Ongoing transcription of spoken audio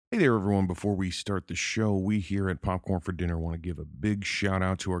Hey there, everyone. Before we start the show, we here at Popcorn for Dinner want to give a big shout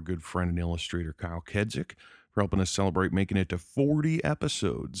out to our good friend and illustrator, Kyle Kedzik, for helping us celebrate making it to 40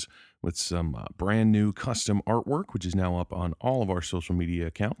 episodes with some brand new custom artwork, which is now up on all of our social media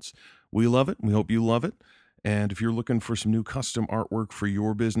accounts. We love it. We hope you love it. And if you're looking for some new custom artwork for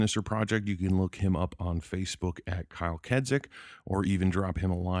your business or project, you can look him up on Facebook at Kyle Kedzik, or even drop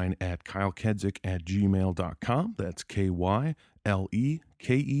him a line at kylekedzik@gmail.com. That's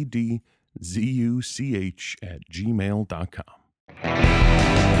KYLEKEDZUCH@gmail.com.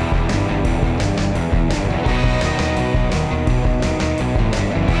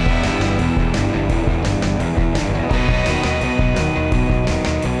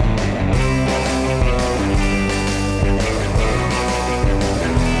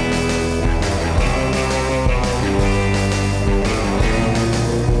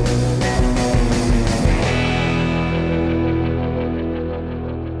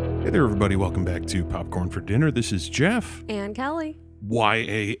 Hey there, everybody. Welcome back to Popcorn for Dinner. This is Jeff. And Kelly.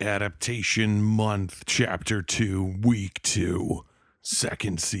 YA Adaptation Month, Chapter 2, Week 2,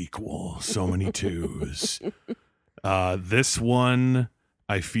 second sequel. So many twos. This one,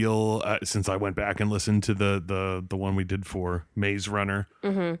 I feel, since I went back and listened to the one we did for Maze Runner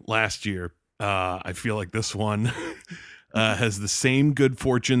last year, I feel like this one has the same good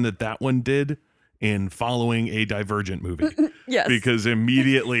fortune that one did in following a Divergent movie. Yes. Because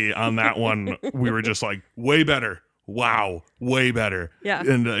immediately on that one, we were just like, way better. Wow, way better. Yeah.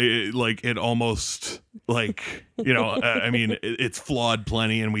 And it almost like, I mean, it's flawed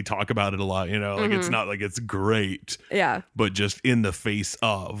plenty and we talk about it a lot, like it's not like it's great. Yeah. But just in the face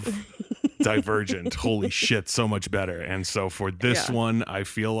of Divergent, holy shit, so much better. And so for this one, I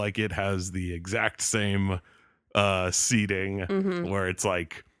feel like it has the exact same seating where it's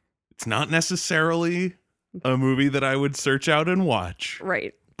like, it's not necessarily a movie that I would search out and watch.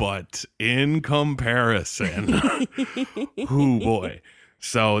 Right. But in comparison, oh boy.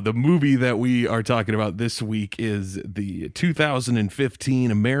 So the movie that we are talking about this week is the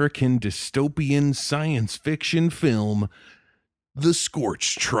 2015 American dystopian science fiction film, The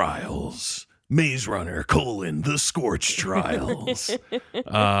Scorch Trials. Maze Runner, The Scorch Trials.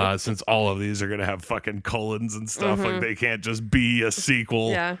 Since all of these are going to have fucking colons and stuff, like they can't just be a sequel.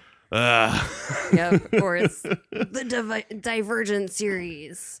 Yeah. Yep. Or it's the Divergent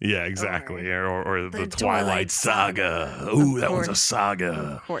series. Yeah, exactly. Or the Twilight Saga. Ooh, that one's a saga.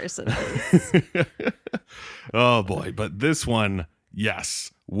 Of course it is. Oh boy, but this one,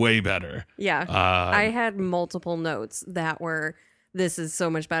 yes, way better. Yeah. I had multiple notes that were, this is so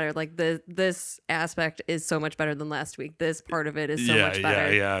much better. Like this aspect is so much better than last week. This part of it is so much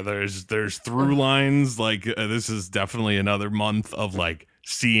better. Yeah. There's through lines. Like this is definitely another month of like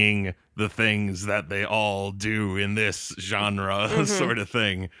seeing the things that they all do in this genre sort of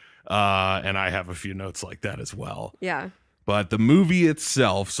thing. And I have a few notes like that as well. Yeah. But the movie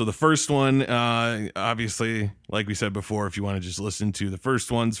itself, so the first one, obviously, like we said before, if you want to just listen to the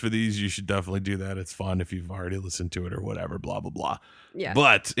first ones for these, you should definitely do that. It's fun if you've already listened to it or whatever, blah, blah, blah. Yeah.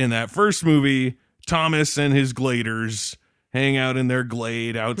 But in that first movie, Thomas and his gladers hang out in their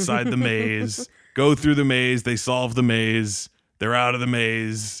glade outside the maze, go through the maze, they solve the maze, they're out of the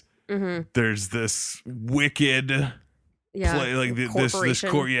maze. There's this wicked play, like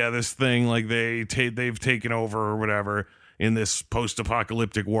this thing, like they've taken over or whatever in this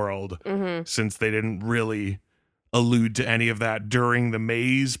post-apocalyptic world, since they didn't really allude to any of that during the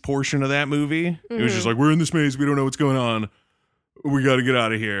maze portion of that movie. It was just like, we're in this maze, we don't know what's going on, we got to get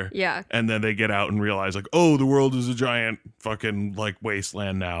out of here. Yeah. And then they get out and realize like, oh, the world is a giant fucking like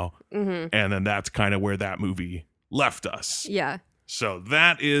wasteland now. And then that's kind of where that movie left us. Yeah. So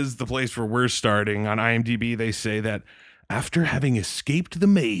that is the place where we're starting. On IMDb, they say that after having escaped the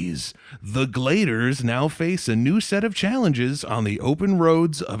maze, the Gladers now face a new set of challenges on the open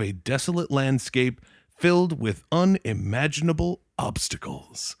roads of a desolate landscape filled with unimaginable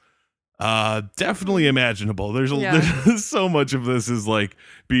obstacles. Definitely imaginable. There's so much of this is like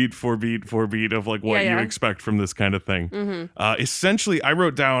beat for beat for beat of like what you expect from this kind of thing. Essentially, I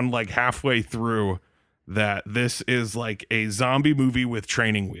wrote down like halfway through that this is like a zombie movie with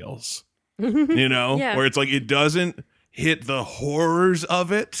training wheels, where it's like it doesn't hit the horrors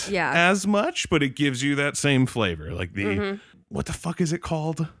of it as much, but it gives you that same flavor. Like the what the fuck is it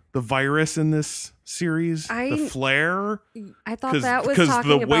called? The virus in this series, the flare. I thought that was because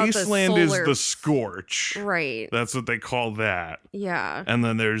the about wasteland is the scorch, right? That's what they call that. Yeah. And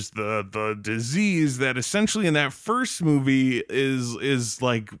then there's the disease that essentially in that first movie is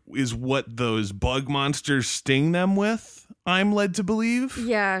what those bug monsters sting them with. I'm led to believe.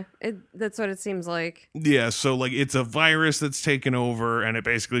 Yeah, that's what it seems like. Yeah, so like it's a virus that's taken over, and it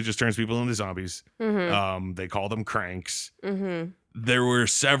basically just turns people into zombies. They call them cranks. There were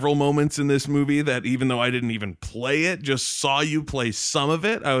several moments in this movie that, even though I didn't even play it, just saw you play some of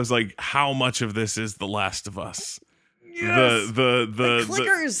it, I was like, how much of this is The Last of Us? Yes! The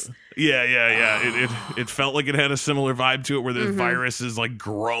clickers! It felt like it had a similar vibe to it, where the virus is like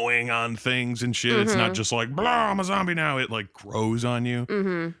growing on things and shit. It's not just like, blah, I'm a zombie now. It like grows on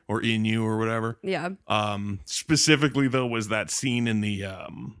you or in you or whatever. Yeah. Specifically though, was that scene in the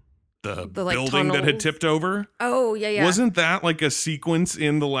like, building that had tipped over. Oh, yeah. Wasn't that like a sequence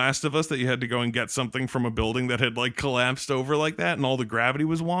in The Last of Us that you had to go and get something from a building that had like collapsed over like that and all the gravity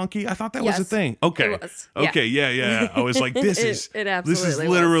was wonky? I thought that was a thing. Okay. It was. Okay, yeah. I was like, this is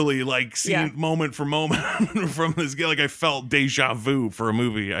literally like scene moment for moment from this game. Like I felt deja vu for a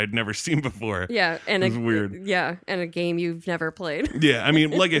movie I'd never seen before. Yeah, and it was weird. Yeah, and a game you've never played. Yeah, I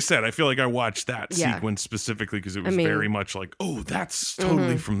mean, like I said, I feel like I watched that sequence specifically because it was very much like, oh, that's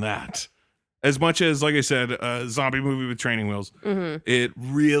totally from that. As much as, like I said, a zombie movie with training wheels, it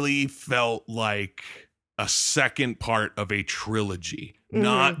really felt like a second part of a trilogy,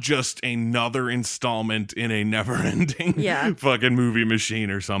 not just another installment in a never-ending fucking movie machine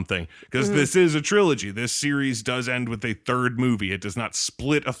or something. Because this is a trilogy. This series does end with a third movie. It does not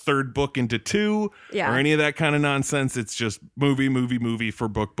split a third book into two or any of that kind of nonsense. It's just movie for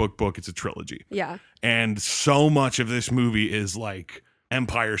book. It's a trilogy. Yeah. And so much of this movie is like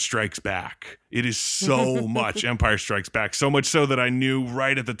Empire Strikes Back. It is so much Empire Strikes Back. So much so that I knew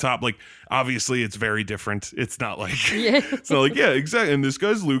right at the top, like, obviously it's very different. It's not like, it's not like, yeah, exactly. And this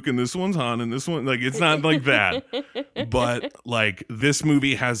guy's Luke and this one's Han and this one, like, it's not like that. But like this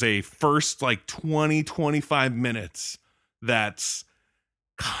movie has a first like 20-25 minutes that's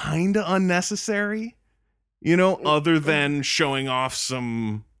kind of unnecessary, you know, other than showing off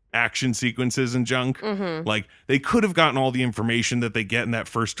some action sequences and junk. Like they could have gotten all the information that they get in that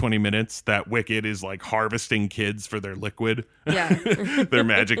first 20 minutes that Wicked is like harvesting kids for their liquid, their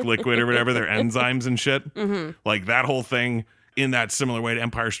magic liquid or whatever, their enzymes and shit. Like that whole thing in that similar way to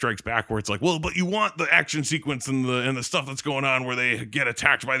Empire Strikes Back, where it's like, well, but you want the action sequence and the stuff that's going on where they get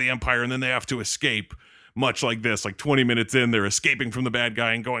attacked by the Empire and then they have to escape. Much like this, like 20 minutes in, they're escaping from the bad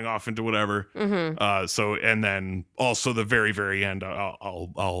guy and going off into whatever. So, and then also the very, very end,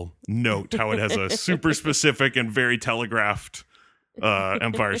 I'll note how it has a super specific and very telegraphed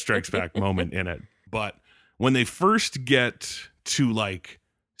Empire Strikes Back moment in it. But when they first get to like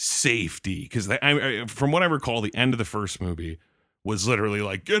safety, because from what I recall, the end of the first movie was literally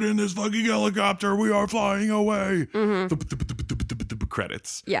like, get in this fucking helicopter, we are flying away.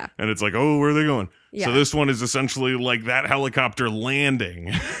 Credits. Yeah. And it's like, oh, where are they going? Yeah. So this one is essentially like that helicopter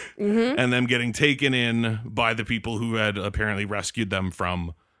landing and them getting taken in by the people who had apparently rescued them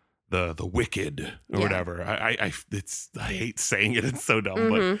from the Wicked or whatever. I hate saying it. It's so dumb,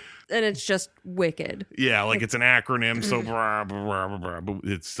 but and it's just Wicked. Yeah, like it's an acronym, so but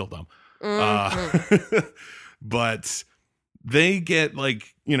it's still dumb. But they get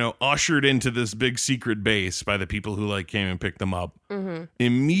like, you know, ushered into this big secret base by the people who like came and picked them up.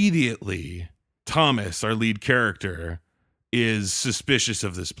 Immediately, Thomas, our lead character, is suspicious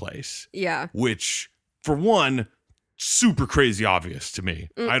of this place. Yeah. Which, for one, super crazy obvious to me.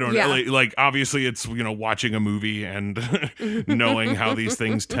 I don't know. Like, obviously it's, you know, watching a movie and knowing how these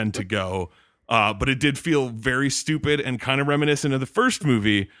things tend to go. But it did feel very stupid and kind of reminiscent of the first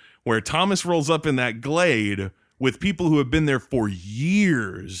movie where Thomas rolls up in that glade with people who have been there for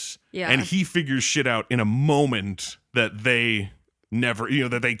years. Yeah. And he figures shit out in a moment that they never, you know,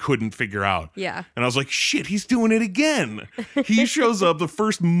 that they couldn't figure out. Yeah. And I was like, shit, he's doing it again. He shows up the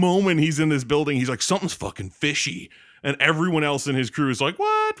first moment he's in this building. He's like, something's fucking fishy. And everyone else in his crew is like,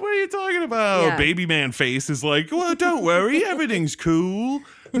 what? What are you talking about? Yeah. Baby man face is like, well, don't worry. Everything's cool.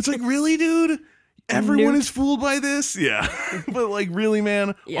 It's like, really, dude? Everyone is fooled by this? Yeah. But like, really,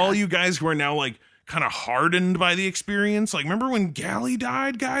 man? Yeah. All you guys who are now like, kind of hardened by the experience. Like, remember when Gally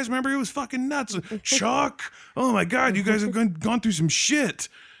died, guys? Remember, it was fucking nuts. Chuck, oh my God, you guys have gone through some shit.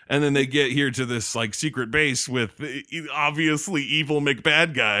 And then they get here to this like secret base with obviously evil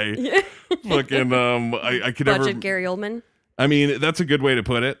McBad guy. Fucking I could Budget Gary Oldman. I mean, that's a good way to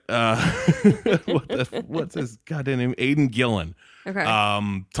put it. What's his goddamn name? Aidan Gillen. Okay.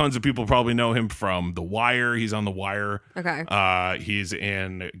 Tons of people probably know him from The Wire. He's on The Wire. Okay. He's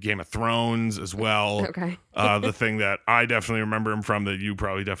in Game of Thrones as well. Okay. The thing that I definitely remember him from, that you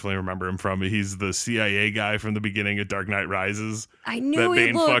probably definitely remember him from, he's the CIA guy from the beginning of Dark Knight Rises. I knew that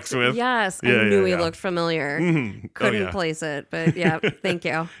Bane fucks with. Yes, I knew he looked familiar. Couldn't place it, but yeah, thank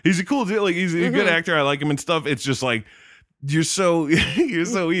you. He's a cool dude. Like, he's a good actor. I like him and stuff. It's just like, You're so you're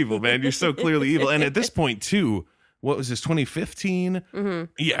so evil, man. You're so clearly evil. And at this point, too, what was this, 2015?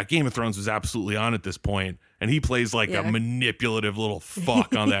 Mm-hmm. Yeah, Game of Thrones was absolutely on at this point, and he plays like a manipulative little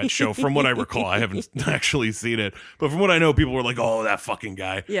fuck on that show. From what I recall, I haven't actually seen it, but from what I know, people were like, "Oh, that fucking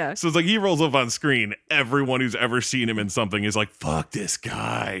guy." Yeah. So it's like he rolls up on screen. Everyone who's ever seen him in something is like, "Fuck this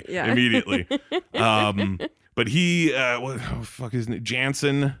guy!" Immediately. But he, what the fuck is it?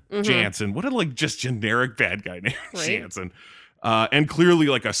 Jansen. Jansen. What a like just generic bad guy name, Jansen. And clearly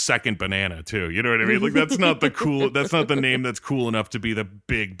like a second banana too. You know what I mean? Like that's not the name that's cool enough to be the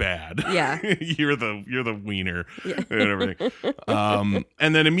big bad. Yeah. you're the wiener and everything.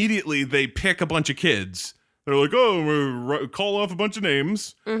 And then immediately they pick a bunch of kids. They're like, oh, we'll call off a bunch of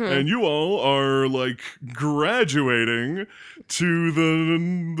names, and you all are like graduating to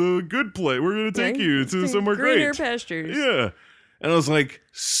the good place. We're gonna take you to somewhere greener great, pastures. Yeah. And I was like,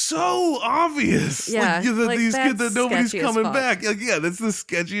 so obvious. Yeah, like these kids that nobody's coming fuck. back. Like, yeah, that's the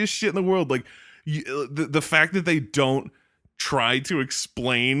sketchiest shit in the world. Like, the fact that they don't try to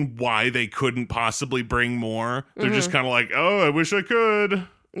explain why they couldn't possibly bring more. They're just kind of like, oh, I wish I could.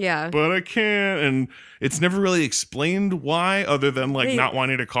 Yeah. But I can't. And it's never really explained why, other than like not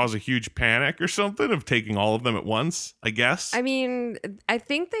wanting to cause a huge panic or something of taking all of them at once, I guess. I mean, I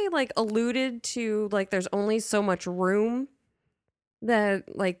think they like alluded to like there's only so much room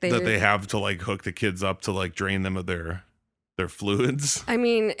that like they have to like hook the kids up to like drain them of their fluids. I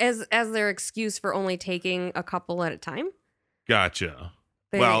mean, as their excuse for only taking a couple at a time. Gotcha.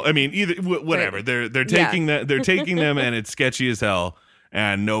 Well, I mean, either whatever. They're taking they're taking them, and it's sketchy as hell.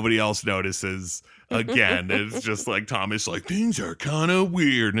 And nobody else notices again. It's just like Thomas, like, things are kind of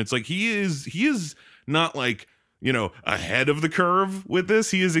weird. And it's like he is not like, you know, ahead of the curve with this.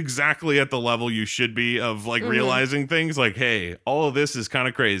 He is exactly at the level you should be of like realizing things like, hey, all of this is kind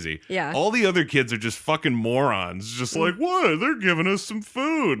of crazy. Yeah. All the other kids are just fucking morons. Just like, what? They're giving us some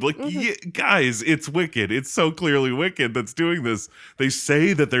food. Like, yeah, guys, it's Wicked. It's so clearly Wicked that's doing this. They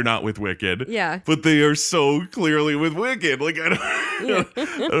say that they're not with Wicked. Yeah. But they are so clearly with Wicked. Like, I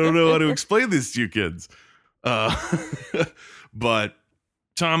don't know how to explain this to you kids. But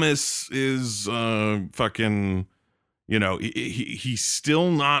Thomas is fucking, you know, he's still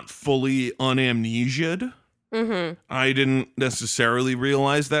not fully unamnesiaed. I didn't necessarily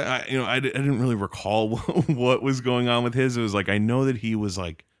realize that. I didn't really recall what was going on with his. It was like, I know that he was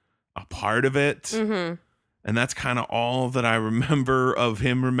like a part of it. And that's kind of all that I remember of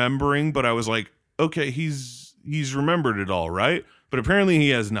him remembering. But I was like, okay, he's remembered it all, right? But apparently he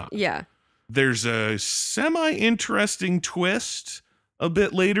has not. Yeah. There's a semi-interesting twist a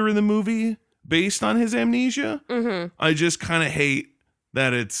bit later in the movie based on his amnesia. I just kind of hate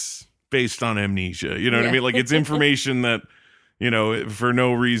that it's based on amnesia. You know what I mean? Like, it's information that, you know, for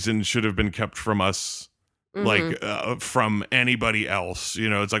no reason should have been kept from us, like from anybody else. You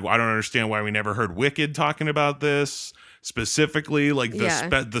know, it's like, well, I don't understand why we never heard Wicked talking about this specifically, like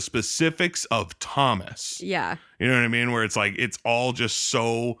the specifics of Thomas. Yeah. You know what I mean? Where it's like, it's all just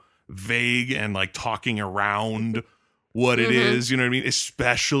so vague and like talking around what it is. You know what I mean?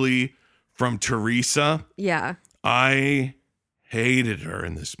 Especially from Teresa. Yeah. I hated her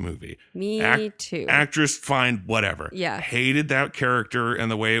in this movie. Me too. Actress, fine, whatever. Yeah. Hated that character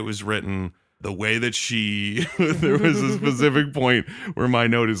and the way it was written. The way that she, there was a specific point where my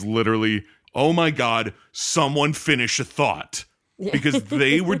note is literally, oh my God, someone finish a thought. Because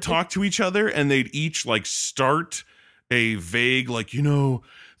they would talk to each other and they'd each like start a vague, like, you know,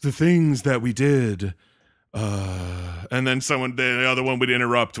 the things that we did. And then the other one would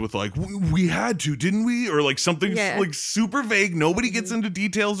interrupt with like, we had to, didn't we? Or like something like super vague. Nobody gets into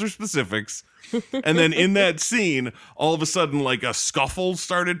details or specifics. And then in that scene, all of a sudden, like a scuffle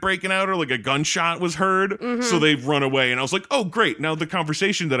started breaking out or like a gunshot was heard. So they run away. And I was like, oh, great. Now the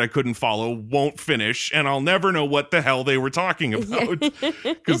conversation that I couldn't follow won't finish. And I'll never know what the hell they were talking about.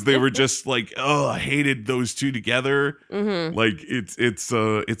 Because they were just like, oh, I hated those two together. Like it's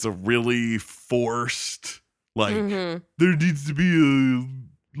a really forced, like, there needs to be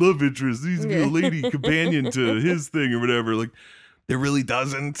a love interest. There needs to be a lady companion to his thing or whatever. Like, there really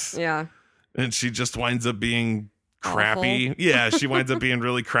doesn't. Yeah. And she just winds up being crappy. Awful. Yeah, she winds up being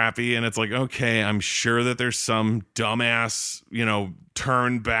really crappy. And it's like, okay, I'm sure that there's some dumbass, you know,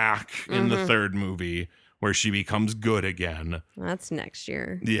 turn back in the third movie where she becomes good again. That's next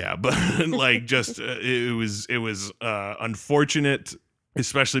year. Yeah, but like just it was unfortunate,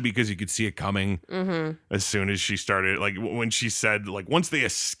 especially because you could see it coming as soon as she started. Like when she said, like, once they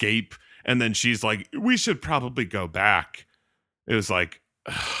escape and then she's like, we should probably go back. It was like,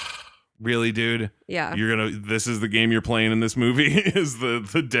 really, dude? Yeah. This is the game you're playing in this movie is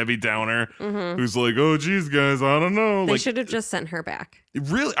the Debbie Downer who's like, oh, geez, guys, I don't know. They like, should have just sent her back.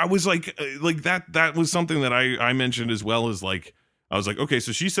 Really? I was like that was something that I mentioned as well as like, I was like, okay,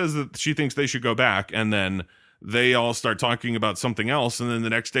 so she says that she thinks they should go back, and then they all start talking about something else, and then the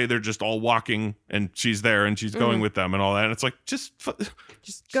next day they're just all walking, and she's there, and she's going with them and all that. And it's like, just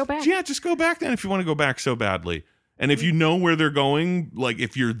go back. Yeah, just go back then if you want to go back so badly. And if you know where they're going, like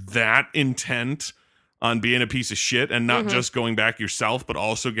if you're that intent on being a piece of shit and not just going back yourself, but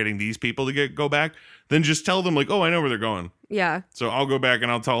also getting these people to go back, then just tell them like, oh, I know where they're going. Yeah. So I'll go back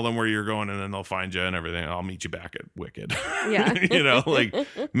and I'll tell them where you're going, and then they'll find you and everything. I'll meet you back at Wicked. Yeah. You know, like,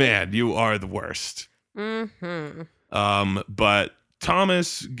 man, you are the worst. But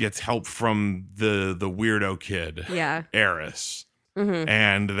Thomas gets help from the weirdo kid. Yeah. Eris.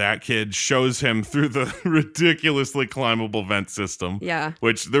 And that kid shows him through the ridiculously climbable vent system. Yeah.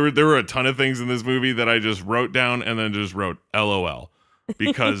 Which there were a ton of things in this movie that I just wrote down and then just wrote LOL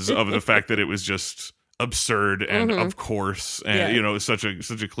because of the fact that it was just absurd and of course, and you know, such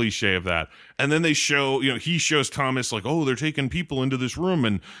a cliche of that. And then they show, you know, he shows Thomas like, oh, they're taking people into this room,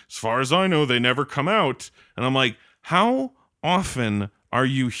 and as far as I know, they never come out. And I'm like, how often are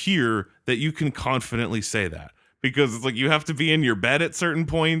you here that you can confidently say that? Because it's like you have to be in your bed at certain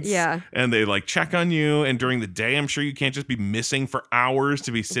points. Yeah. And they like check on you. And during the day, I'm sure you can't just be missing for hours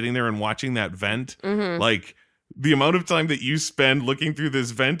to be sitting there and watching that vent. Like the amount of time that you spend looking through this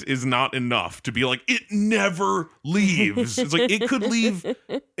vent is not enough to be like, it never leaves. It's like it could leave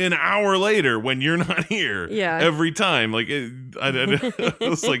an hour later when you're not here. Yeah. Every time. Like I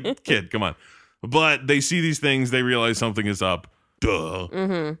was like, kid, come on. But they see these things. They realize something is up.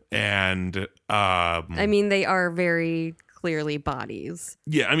 Duh. And I mean, they are very clearly bodies.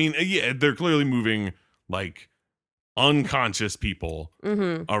 yeah, I mean, yeah, they're clearly moving like unconscious people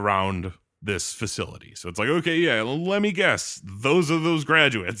around this facility. So it's like, okay, yeah, let me guess, those are those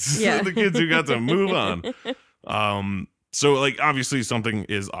graduates. Yeah. The kids who got to move on. So like obviously something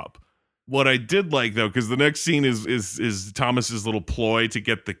is up. What I did like though, because the next scene is Thomas's little ploy to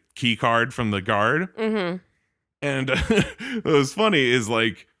get the key card from the guard. And what was funny is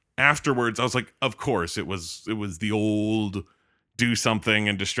like afterwards, I was like, of course it was the old do something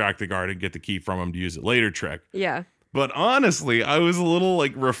and distract the guard and get the key from him to use it later trick. Yeah. But honestly, I was a little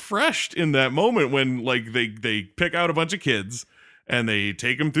like refreshed in that moment when like they pick out a bunch of kids and they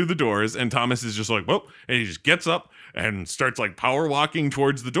take them through the doors, and Thomas is just like, well, and he just gets up and starts like power walking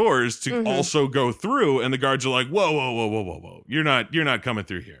towards the doors to also go through, and the guards are like, whoa, you're not coming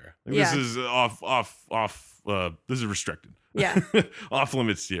through here. Like, Yeah. This is off. This is restricted. Yeah. Off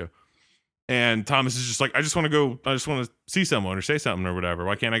limits to you. And Thomas is just like, I just want to see someone or say something or whatever.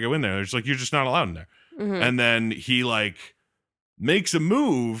 Why can't I go in there? They're just like, you're just not allowed in there. And then he like makes a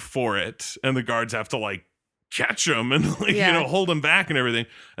move for it, and the guards have to like catch him and like, you know, hold him back and everything.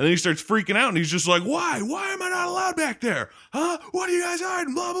 And then he starts freaking out, and he's just like, why am I not allowed back there? Huh? What are you guys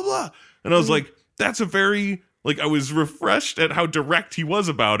hiding? Blah, blah, blah. And I was like, that's a very, like, I was refreshed at how direct he was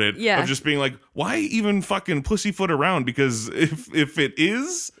about it. Yeah. Of just being like, why even fucking pussyfoot around? Because if it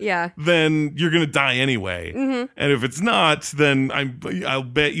is, then you're going to die anyway. And if it's not, then I'll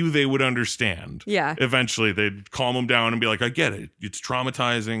bet you they would understand. Yeah. Eventually they'd calm him down and be like, I get it. It's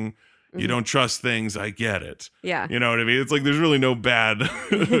traumatizing. You don't trust things. I get it. Yeah. You know what I mean? It's like there's really no bad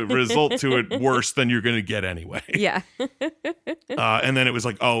result to it worse than you're going to get anyway. Yeah. And then it was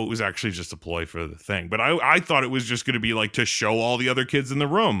like, oh, it was actually just a ploy for the thing. But I thought it was just going to be like to show all the other kids in the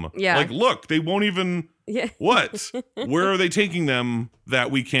room. Yeah. Like, look, they won't even. Yeah. What? Where are they taking them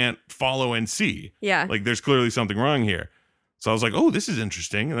that we can't follow and see? Yeah. Like, there's clearly something wrong here. So I was like, oh, this is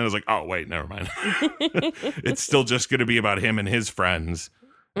interesting. And then I was like, oh, wait, never mind. It's still just going to be about him and his friends.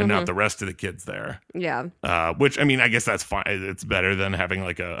 And not the rest of the kids there. Yeah. Which, I mean, I guess that's fine. It's better than having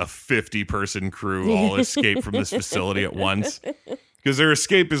like a 50-person crew all escape from this facility at once. Because their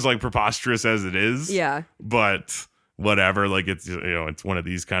escape is like preposterous as it is. Yeah. But whatever. Like, it's, you know, it's one of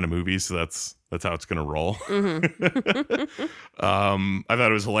these kind of movies. So that's how it's going to roll. I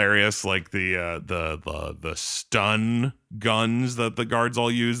thought it was hilarious. Like the stun guns that the guards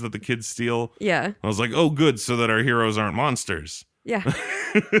all use that the kids steal. Yeah. I was like, oh, good. So that our heroes aren't monsters. Yeah.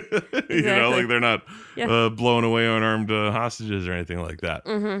 You know, like they're not blowing away unarmed hostages or anything like that.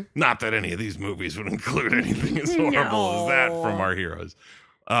 Not that any of these movies would include anything as horrible as that from our heroes.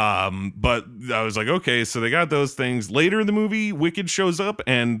 But I was like, okay, so they got those things. Later in the movie, Wicked shows up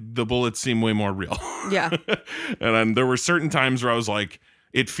and the bullets seem way more real. Yeah. And then there were certain times where I was like,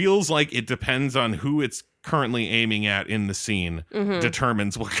 it feels like it depends on who it's currently aiming at in the scene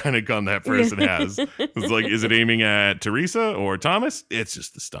determines what kind of gun that person has. It's like, is it aiming at Teresa or Thomas? It's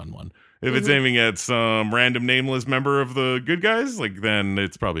just the stun one. If it's aiming at some random nameless member of the good guys, like, then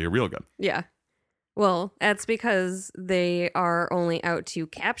it's probably a real gun. Yeah. Well, that's because they are only out to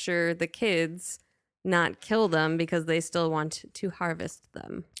capture the kids, not kill them, because they still want to harvest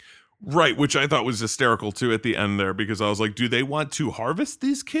them. Right, which I thought was hysterical too at the end there, because I was like, do they want to harvest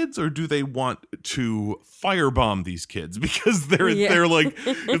these kids or do they want to firebomb these kids? Because they're like,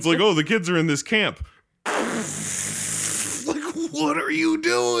 it's like, oh, the kids are in this camp. Like, what are you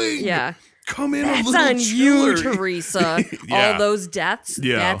doing? Yeah. Come in that's a little on chiller. You, Teresa. Yeah. All those deaths,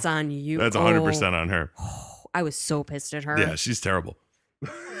 that's on you. That's 100% on her. I was so pissed at her. Yeah, she's terrible.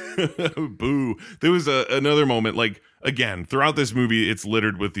 Boo. There was another moment, like, again, throughout this movie, it's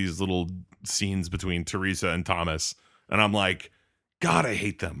littered with these little scenes between Teresa and Thomas. And I'm like, God, I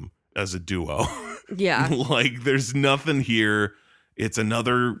hate them as a duo. Yeah. Like, there's nothing here. It's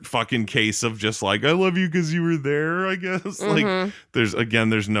another fucking case of just like, I love you because you were there, I guess. Like,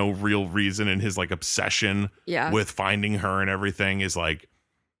 there's no real reason, and his like obsession with finding her and everything is like,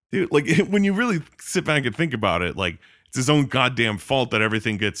 dude, like, when you really sit back and think about it, like, it's his own goddamn fault that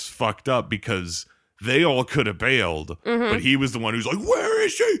everything gets fucked up, because they all could have bailed, but he was the one who's like, where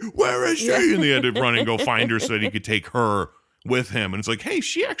is she? Where is she? Yeah. And they had to run and go find her so that he could take her with him. And it's like, hey,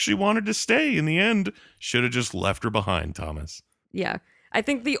 she actually wanted to stay in the end. Should have just left her behind, Thomas. Yeah. I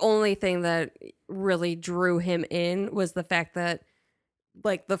think the only thing that really drew him in was the fact that,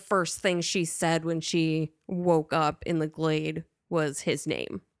 like, the first thing she said when she woke up in the glade was his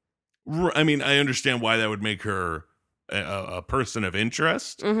name. I mean, I understand why that would make her a person of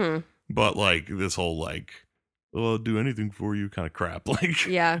interest, but like this whole like, well, I'll do anything for you kind of crap. Like,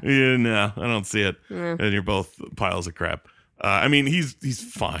 yeah, no, I don't see it. And you're both piles of crap. I mean, he's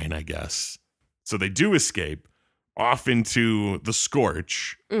fine, I guess. So they do escape off into the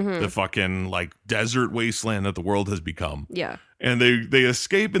Scorch, the fucking like desert wasteland that the world has become. Yeah. And they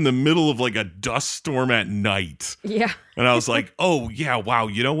escape in the middle of like a dust storm at night. Yeah. And I was like, oh yeah, wow,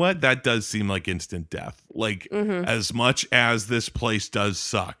 you know what? That does seem like instant death. Like, as much as this place does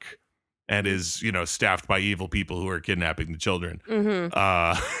suck and is, you know, staffed by evil people who are kidnapping the children,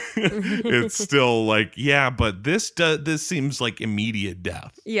 it's still like, yeah, but this seems like immediate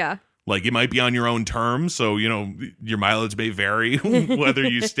death. Yeah. Like, it might be on your own terms, so, you know, your mileage may vary whether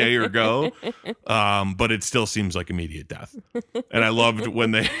you stay or go, but it still seems like immediate death. And I loved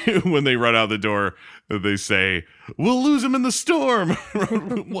when they run out the door, they say, we'll lose him in the storm.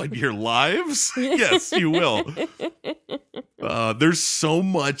 What, your lives? Yes, you will. There's so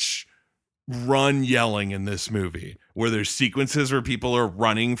much run yelling in this movie, where there's sequences where people are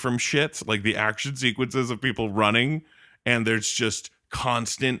running from shit, like the action sequences of people running, and there's just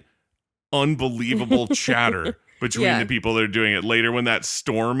constant unbelievable chatter between the people that are doing it. Later, when that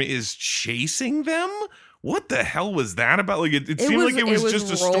storm is chasing them, what the hell was that about? Like, it seemed like it was just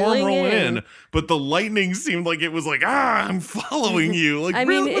a storm rolling in, but the lightning seemed like it was like, I'm following you. Like, I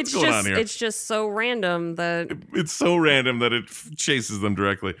mean, what's going on here? It's just so random that it's so random that it chases them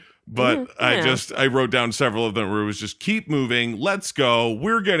directly. But I wrote down several of them where it was just keep moving, let's go,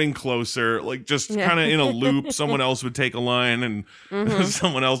 we're getting closer, like just kind of in a loop. Someone else would take a line and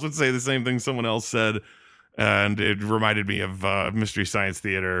someone else would say the same thing someone else said. And it reminded me of Mystery Science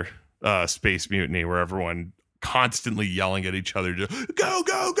Theater, Space Mutiny, where everyone constantly yelling at each other, just go,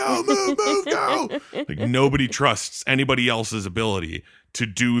 go, go, move, go. Like, nobody trusts anybody else's ability to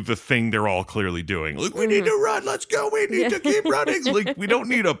do the thing they're all clearly doing. Like, we need to run, let's go, we need to keep running. Like, we don't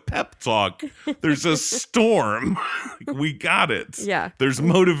need a pep talk. There's a storm. Like, we got it. Yeah. There's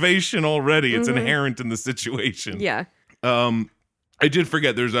motivation already. It's inherent in the situation. Yeah. I did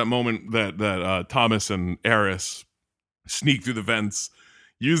forget there's that moment that Thomas and Eris sneak through the vents,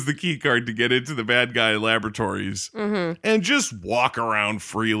 use the key card to get into the bad guy laboratories, and just walk around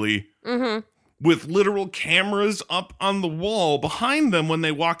freely with literal cameras up on the wall behind them when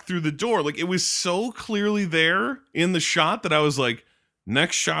they walk through the door. Like, it was so clearly there in the shot that I was like,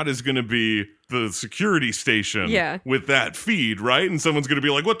 next shot is going to be the security station with that feed, right? And someone's going to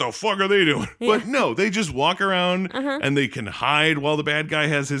be like, what the fuck are they doing? But no, they just walk around and they can hide while the bad guy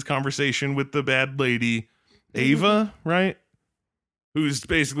has his conversation with the bad lady, Ava, right? Who's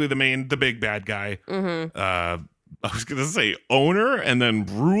basically the big bad guy. I was gonna say owner, and then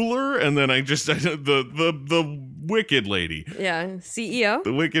ruler, and then the wicked lady. Yeah, CEO.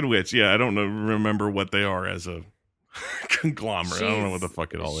 The Wicked Witch. Yeah, I don't remember what they are as a conglomerate. I don't know what the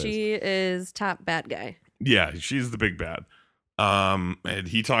fuck it all is. She is top bad guy. Yeah, she's the big bad. And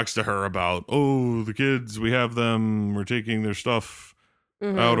he talks to her about, the kids, we have them, we're taking their stuff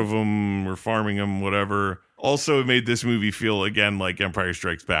out of them, we're farming them, whatever. Also, it made this movie feel again like Empire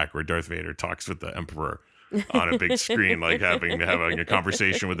Strikes Back, where Darth Vader talks with the Emperor. on a big screen, like having a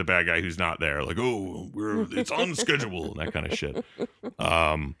conversation with the bad guy who's not there. Like, oh, it's on schedule, and that kind of shit.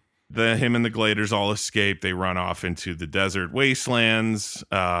 Him and the Gladers all escape. They run off into the desert wastelands,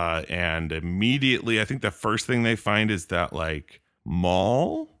 and immediately, I think the first thing they find is that like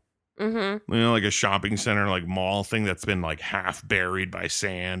mall. Mm-hmm. You know, like a shopping center, like mall thing that's been like half buried by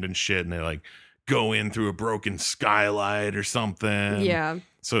sand and shit. And they like go in through a broken skylight or something. Yeah.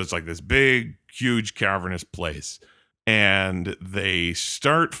 So it's like this big, huge, cavernous place. And they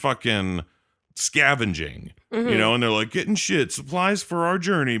start fucking scavenging, you know, and they're like getting shit, supplies for our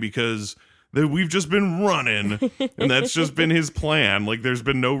journey because we've just been running. And that's just been his plan. Like there's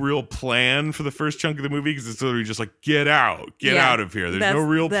been no real plan for the first chunk of the movie because it's literally just like, get out of here. There's no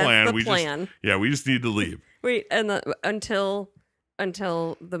real plan. We just need to leave. Wait, and until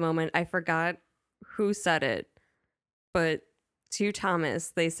the moment, I forgot who said it, but to Thomas,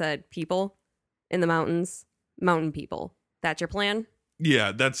 they said, people in the mountains, mountain people. That's your plan?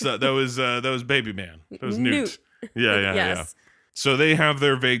 Yeah, that was Baby Man. That was Newt. Yeah. Yes. Yeah. So they have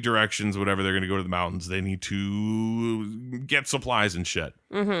their vague directions, whatever. They're going to go to the mountains. They need to get supplies and shit.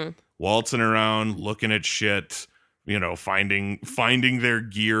 Mm-hmm. Waltzing around, looking at shit, you know, finding their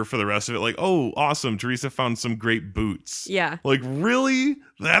gear for the rest of it. Like, oh, awesome. Teresa found some great boots. Yeah. Like, really?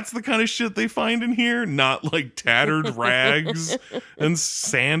 That's the kind of shit they find in here? Not like tattered rags and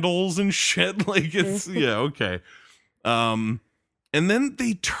sandals and shit. Like, it's, yeah, okay. And then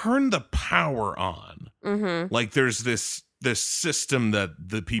they turn the power on. Mm-hmm. Like, there's this system that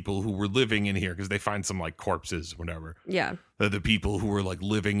the people who were living in here, because they find some like corpses or whatever. Yeah. That the people who were like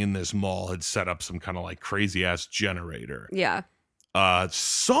living in this mall had set up some kind of like crazy ass generator. Yeah.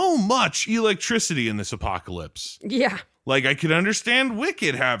 So much electricity in this apocalypse. Yeah. Like I could understand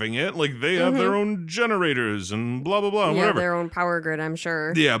Wicked having it. Like they have their own generators and blah, blah, blah. Yeah, whatever. Their own power grid, I'm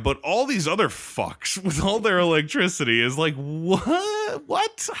sure. Yeah, but all these other fucks with all their electricity is like, what?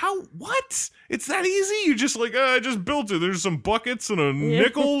 What? How? What? It's that easy? You just like, I just built it. There's some buckets and a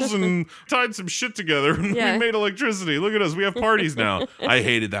nickels and tied some shit together and we made electricity. Look at us. We have parties now. I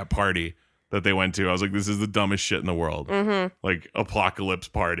hated that party that they went to. I was like, this is the dumbest shit in the world. Mm-hmm. Like apocalypse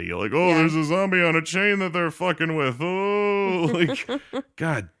party. Like, oh, there's a zombie on a chain that they're fucking with. Oh, like,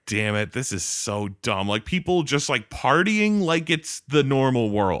 God damn it. This is so dumb. Like people just like partying like it's the normal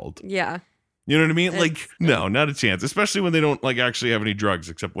world. Yeah. You know what I mean? Like, no, not a chance. Especially when they don't like actually have any drugs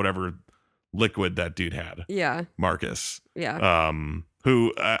except whatever liquid that dude had. Yeah. Marcus. Yeah.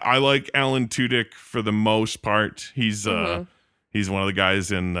 Who I like Alan Tudyk for the most part. He's He's one of the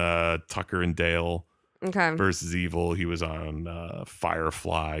guys in Tucker and Dale versus Evil. He was on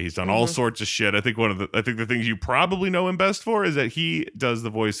Firefly. He's done all sorts of shit. I think the things you probably know him best for is that he does the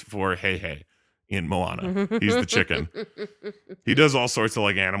voice for Hey Hey in Moana. He's the chicken. He does all sorts of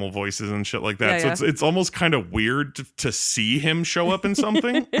like animal voices and shit like that. Yeah, so it's almost kind of weird to see him show up in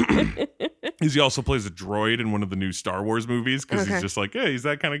something. He also plays a droid in one of the new Star Wars movies because he's just like, hey, he's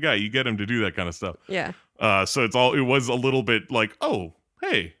that kind of guy. You get him to do that kind of stuff. Yeah. So it was a little bit like, oh,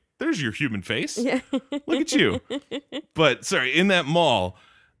 hey, there's your human face. Yeah. Look at you. But sorry, in that mall,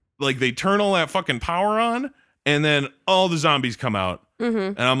 like they turn all that fucking power on and then all the zombies come out. Mm-hmm.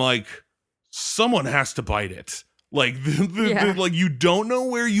 And I'm like, someone has to bite it. Like, like you don't know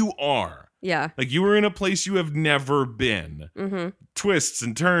where you are. Yeah. Like you were in a place you have never been. Mm-hmm. Twists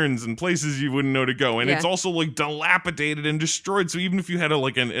and turns and places you wouldn't know to go. And it's also like dilapidated and destroyed. So even if you had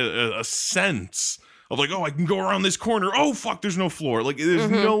a sense of like, oh, I can go around this corner. Oh, fuck, there's no floor. Like there's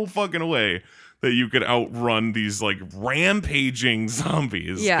no fucking way that you could outrun these like rampaging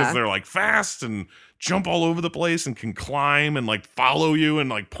zombies. Yeah. Because they're like fast and jump all over the place and can climb and like follow you and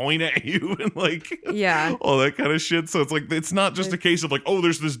like point at you and like all that kind of shit. So it's like it's not just a case of like, oh,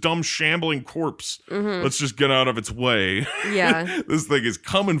 there's this dumb shambling corpse. Mm-hmm. Let's just get out of its way. Yeah. This thing is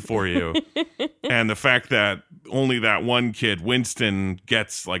coming for you. And the fact that only that one kid, Winston,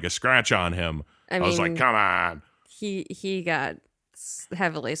 gets like a scratch on him. I was like, come on. He got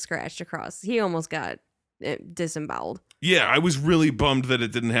heavily scratched across. He almost got disemboweled. Yeah, I was really bummed that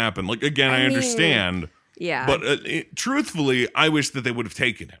it didn't happen. Like, again, I understand. Yeah. But truthfully, I wish that they would have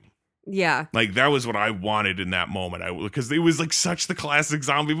taken him. Yeah. Like, that was what I wanted in that moment. Because it was, like, such the classic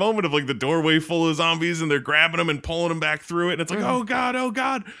zombie moment of, like, the doorway full of zombies and they're grabbing them and pulling them back through it. And it's like, oh, God, oh,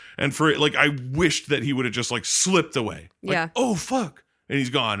 God. And for it, like, I wished that he would have just, like, slipped away. Like, oh, fuck. And he's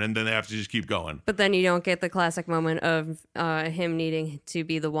gone, and then they have to just keep going. But then you don't get the classic moment of him needing to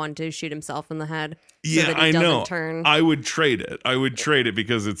be the one to shoot himself in the head. Yeah, so that he doesn't turn. I would trade it. I would trade it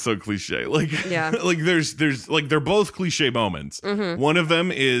because it's so cliche. Like, like there's like they're both cliche moments. Mm-hmm. One of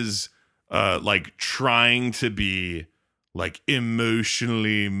them is like trying to be like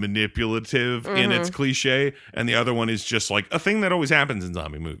emotionally manipulative in its cliche, and the other one is just like a thing that always happens in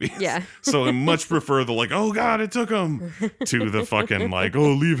zombie movies. Yeah. So I much prefer the like, oh god, it took him, to the fucking like,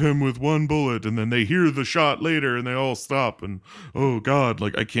 oh, leave him with one bullet, and then they hear the shot later and they all stop, and oh god,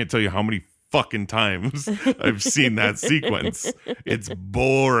 like I can't tell you how many fucking times I've seen that sequence. It's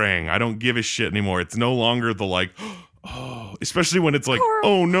boring. I don't give a shit anymore. It's no longer the like, oh, especially when it's like,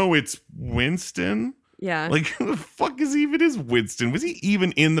 oh no, it's Winston. Yeah. Like, who the fuck is Winston? Was he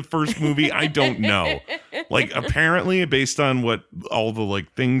even in the first movie? I don't know. Like, apparently, based on what all the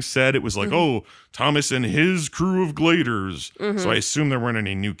like things said, it was like, oh, Thomas and his crew of gladers. So I assume there weren't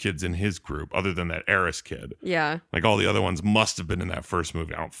any new kids in his group other than that Eris kid. Yeah. Like, all the other ones must have been in that first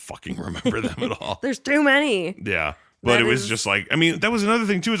movie. I don't fucking remember them at all. There's too many. Yeah. But it was just like, I mean, that was another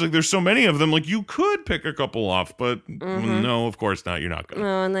thing too. Is like, there's so many of them. Like, you could pick a couple off, but no, of course not. You're not gonna.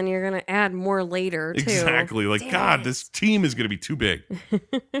 Oh, and then you're gonna add more later too. Exactly. Like, God, this team is gonna be too big.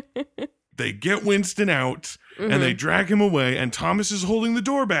 They get Winston out and they drag him away, and Thomas is holding the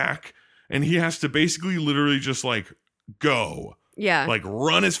door back, and he has to basically, literally, just like go. Yeah. Like,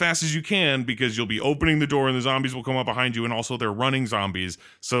 run as fast as you can, because you'll be opening the door and the zombies will come up behind you, and also they're running zombies,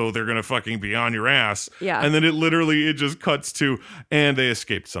 so they're gonna fucking be on your ass. Yeah. And then it just cuts to, and they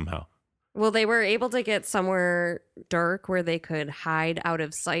escaped somehow. Well, they were able to get somewhere dark where they could hide out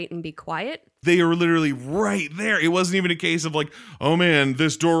of sight and be quiet. They were literally right there. It wasn't even a case of like, oh man,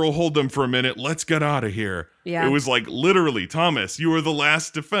 this door will hold them for a minute, let's get out of here. Yeah. It was like, literally, Thomas, you are the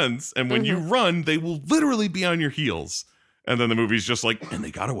last defense, and when you run, they will literally be on your heels. And then the movie's just like, and they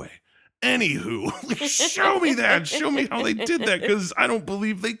got away. Anywho, like, show me that. Show me how they did that, because I don't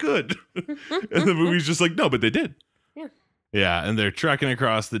believe they could. And the movie's just like, no, but they did. Yeah. Yeah, and they're trekking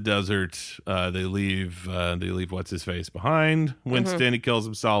across the desert. They leave what's his face behind. Winston, he kills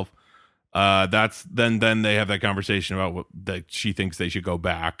himself. That's then they have that conversation about that she thinks they should go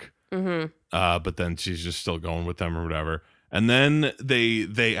back. But then she's just still going with them or whatever. And then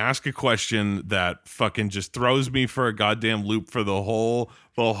they ask a question that fucking just throws me for a goddamn loop for the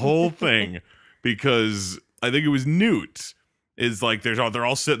whole thing, because I think it was Newt is like, they're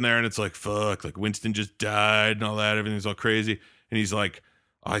all sitting there and it's like, fuck, like Winston just died and all that, everything's all crazy, and he's like,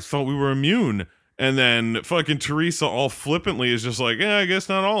 I thought we were immune. And then fucking Teresa all flippantly is just like, yeah, I guess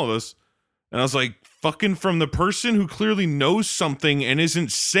not all of us. And I was like, fucking from the person who clearly knows something and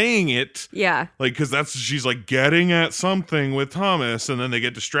isn't saying it. Yeah. Like, because she's like getting at something with Thomas, and then they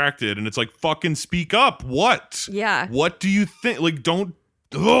get distracted, and it's like, fucking speak up. What? Yeah. What do you think? Like, don't.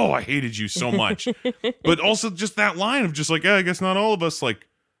 Oh, I hated you so much. But also just that line of just like, yeah, I guess not all of us. Like,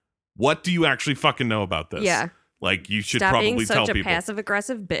 what do you actually fucking know about this? Yeah. Like, you should Stop probably being tell such a people. passive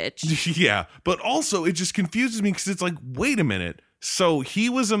aggressive bitch. Yeah. But also, it just confuses me, because it's like, wait a minute. So he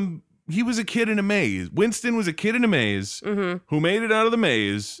was a kid in a maze. Winston was a kid in a maze who made it out of the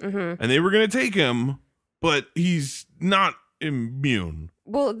maze, and they were going to take him, but he's not immune.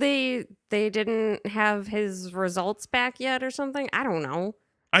 Well, they didn't have his results back yet or something. I don't know.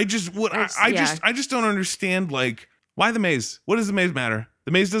 I just don't understand, like, why the maze? What does the maze matter?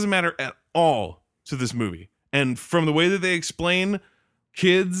 The maze doesn't matter at all to this movie. And from the way that they explain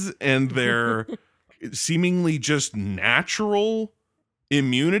kids and their seemingly just natural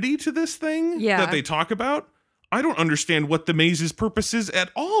immunity to this thing that they talk about, I don't understand what the maze's purpose is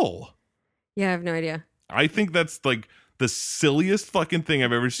at all. Yeah, I have no idea. I think that's like the silliest fucking thing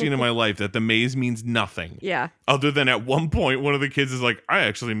I've ever seen in my life, that the maze means nothing. Yeah. Other than at one point, one of the kids is like, I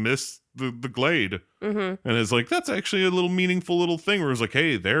actually miss the glade. And it's like, that's actually a little meaningful little thing where it's like,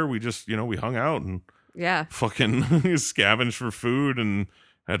 hey, there we just, we hung out and fucking scavenged for food and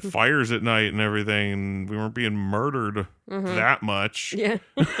had fires at night and everything, and we weren't being murdered that much. Yeah.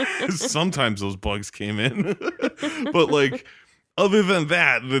 Sometimes those bugs came in. But like, other than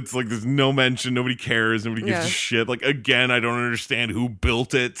that, it's like there's no mention, nobody cares, nobody gives a shit. Like, again, I don't understand who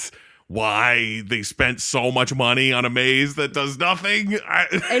built it, why they spent so much money on a maze that does nothing.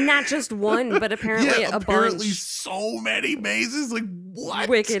 And not just one, but apparently a bunch. So many mazes. Like, what?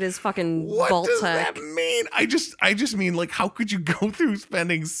 Wicked is fucking what vault does tech. that mean? I just mean, like, how could you go through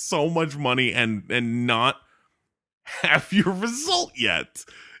spending so much money and not have your result yet?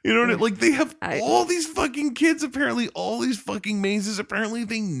 You know what I mean? Like, they have all these fucking kids, apparently, all these fucking mazes. Apparently,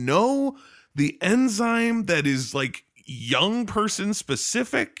 they know the enzyme that is, like, young person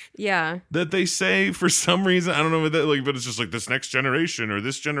specific. Yeah. That they say for some reason. I don't know what that, like, but it's just like this next generation or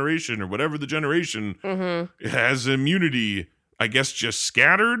this generation or whatever the generation has immunity, I guess, just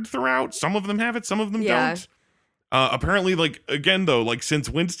scattered throughout. Some of them have it, some of them don't. Apparently, like, again, though, like, since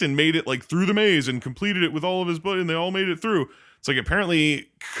Winston made it, like, through the maze and completed it with all of his buddies, and they all made it through, it's like, apparently,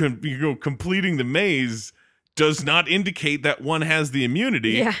 completing the maze does not indicate that one has the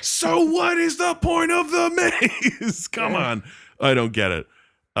immunity. Yeah. So what is the point of the maze? Come on. I don't get it.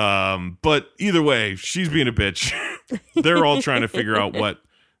 But either way, she's being a bitch. They're all trying to figure out what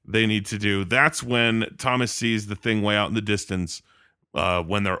they need to do. That's when Thomas sees the thing way out in the distance,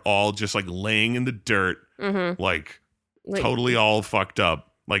 when they're all just like laying in the dirt, like totally all fucked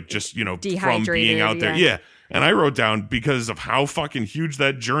up, like just, you know, from being out there. Yeah. And I wrote down, because of how fucking huge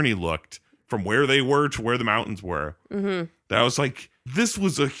that journey looked from where they were to where the mountains were, that I was like, this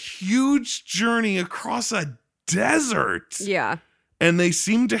was a huge journey across a desert. Yeah. And they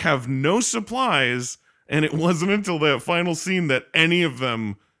seemed to have no supplies. And it wasn't until that final scene that any of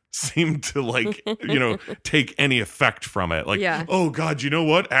them seemed to, like, you know, take any effect from it. Like, oh God, you know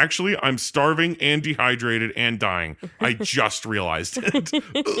what? Actually, I'm starving and dehydrated and dying. I just realized it.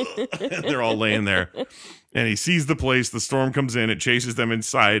 And they're all laying there. And he sees the place. The storm comes in. It chases them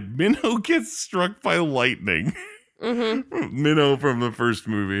inside. Minho gets struck by lightning. Minho from the first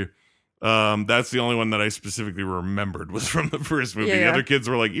movie. That's the only one that I specifically remembered was from the first movie. The other kids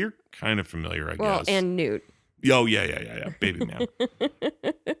were like, you're kind of familiar, I guess. Well, and Newt. Oh, yeah. Baby man.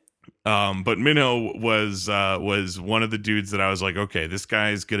 But Minho was one of the dudes that I was like, okay, this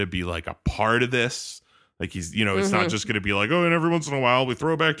guy's going to be like a part of this. Like he's, you know, it's not just going to be like, oh, and every once in a while we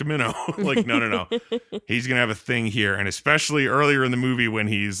throw back to Minho. Like, no. He's going to have a thing here. And especially earlier in the movie when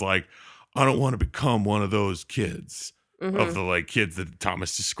he's like, I don't want to become one of those kids. Of the like kids that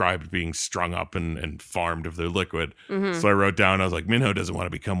Thomas described being strung up and farmed of their liquid. So I wrote down, I was like, Minho doesn't want to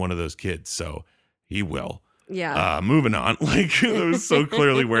become one of those kids, so he will. Yeah. Moving on. Like, that was so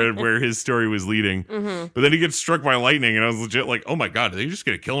clearly where his story was leading. But then he gets struck by lightning, and I was legit like, oh my God, are they just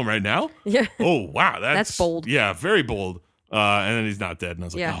gonna kill him right now? Yeah. Oh wow, that's bold. Yeah, very bold. And then he's not dead, and I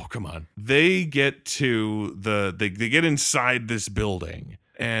was like, oh come on. They get to they get inside this building,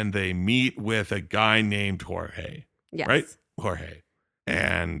 and they meet with a guy named Jorge. Yes. Right? Jorge.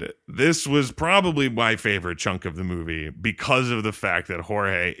 And this was probably my favorite chunk of the movie because of the fact that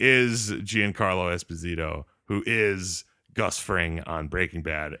Jorge is Giancarlo Esposito, who is Gus Fring on Breaking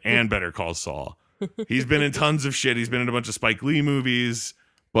Bad and Better Call Saul. He's been in tons of shit. He's been in a bunch of Spike Lee movies,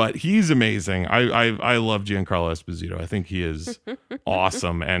 but he's amazing. I love Giancarlo Esposito. I think he is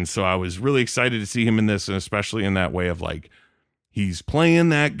awesome. And so I was really excited to see him in this, and especially in that way of like, he's playing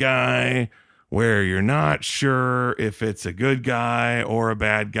that guy where you're not sure if it's a good guy or a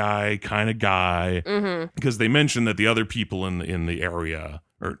bad guy kind of guy, because they mentioned that the other people in the area,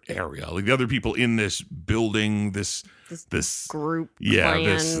 like the other people in this building, this group,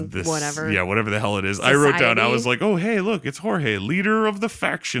 clan, this whatever, whatever the hell it is. Society. I wrote down, I was like, oh hey, look, it's Jorge, leader of the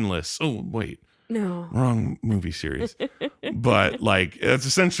factionless. Oh wait. No. Wrong movie series. But like that's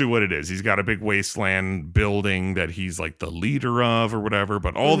essentially what it is. He's got a big wasteland building that he's like the leader of or whatever,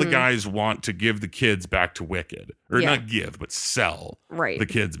 but all the guys want to give the kids back to Wicked. Or not give, but sell the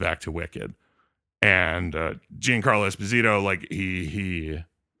kids back to Wicked. And Giancarlo Esposito, like he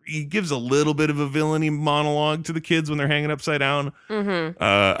gives a little bit of a villainy monologue to the kids when they're hanging upside down.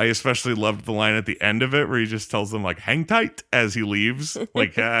 I especially loved the line at the end of it where he just tells them like hang tight as he leaves.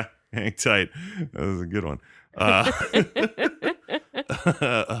 Like hang tight. That was a good one.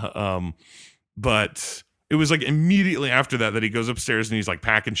 But it was like immediately after that he goes upstairs and he's like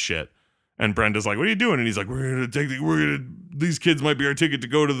packing shit. And Brenda's like, what are you doing? And he's like, these kids might be our ticket to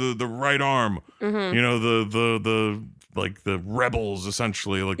go to the right arm. You know, the like the rebels,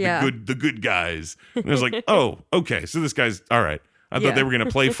 essentially, like the good guys. And I was like, oh, okay. So this guy's all right. I thought they were going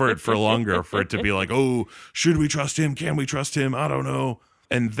to play for it for longer, for it to be like, oh, should we trust him? Can we trust him? I don't know.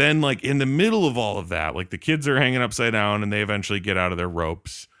 And then, like, in the middle of all of that, like, the kids are hanging upside down and they eventually get out of their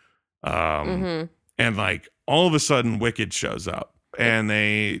ropes. And, like, all of a sudden, Wicked shows up and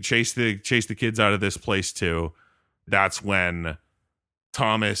they chase the kids out of this place, too. That's when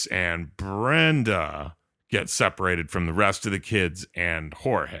Thomas and Brenda get separated from the rest of the kids and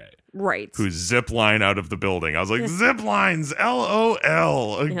Jorge. Right. Who zip line out of the building. I was like, zip lines,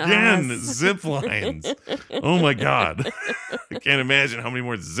 LOL. Again, zip lines. Oh my God. I can't imagine how many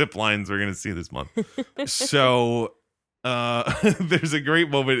more zip lines we're going to see this month. So there's a great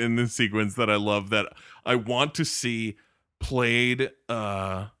moment in this sequence that I love that I want to see played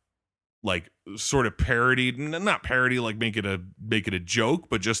like sort of parodied, not parody, like make it a joke,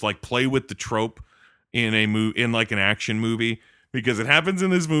 but just like play with the trope in like an action movie. Because it happens in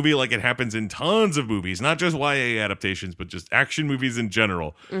this movie like it happens in tons of movies, not just YA adaptations, but just action movies in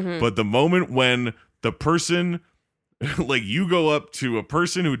general. But the moment when the person, like you go up to a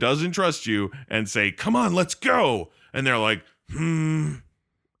person who doesn't trust you and say, come on, let's go. And they're like, And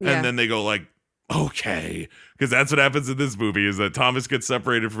then they go like, okay. Because that's what happens in this movie is that Thomas gets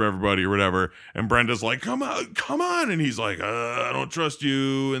separated from everybody or whatever. And Brenda's like, come on. And he's like, I don't trust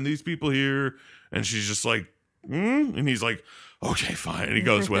you and these people here. And she's just like, and he's like, okay, fine. And he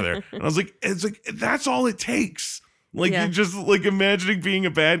goes with her. And I was like, it's like, that's all it takes. Like, Yeah. you just like imagining being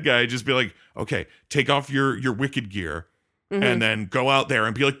a bad guy, just be like, okay, take off your wicked gear and then go out there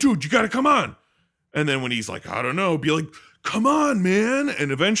and be like, dude, you got to come on. And then when he's like, I don't know, be like, come on, man.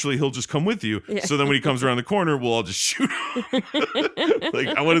 And eventually he'll just come with you. Yeah. So then when he comes around the corner, we'll all just shoot him. Like,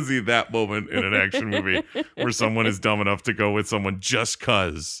 I want to see that moment in an action movie where someone is dumb enough to go with someone just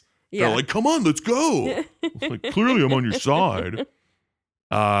because. Yeah. They're like, come on, let's go. Like, clearly I'm on your side.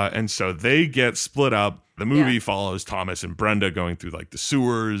 And so they get split up. The movie follows Thomas and Brenda going through like the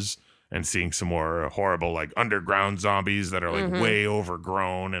sewers and seeing some more horrible like underground zombies that are like way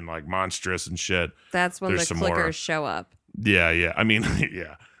overgrown and like monstrous and shit. That's when There's the some more. clickers show up. Yeah. I mean,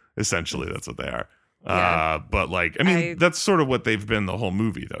 yeah, essentially that's what they are. Yeah. But like, I mean, that's sort of what they've been the whole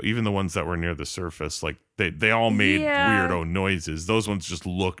movie though. Even the ones that were near the surface, like they all made weirdo noises. Those ones just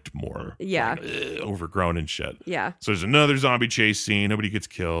looked more like, overgrown and shit. Yeah. So there's another zombie chase scene. Nobody gets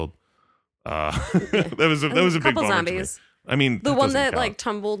killed. That was a big couple bummer to me. zombies. I mean, The one doesn't that count. like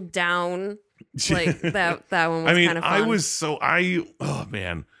tumbled down, like that one was I mean, kind of fun. oh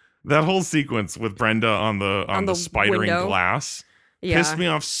man, that whole sequence with Brenda on the spidering window. glass pissed me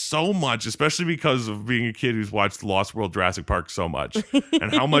off so much, especially because of being a kid who's watched Lost World Jurassic Park so much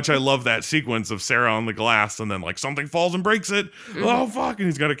and how much I love that sequence of Sarah on the glass and then like something falls and breaks it. Oh fuck, and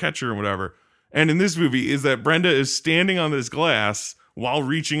he's got to catch her and whatever. And in this movie is that Brenda is standing on this glass while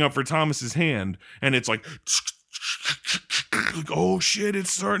reaching up for Thomas's hand, and it's like oh shit,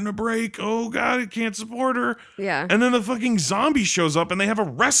 it's starting to break. Oh god, it can't support her. Yeah. And then the fucking zombie shows up and they have a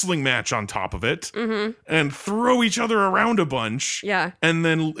wrestling match on top of it and throw each other around a bunch. Yeah. And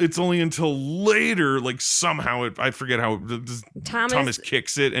then it's only until later, like somehow I forget how Thomas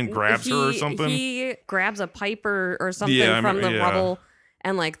kicks it and grabs her or something. He grabs a pipe or something Yeah, from the rubble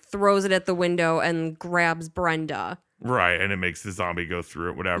and like throws it at the window and grabs Brenda. Right, and it makes the zombie go through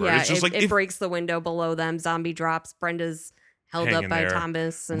it, whatever. Yeah, It's just like it breaks the window below them. Zombie drops. Brenda's held up hanging by there.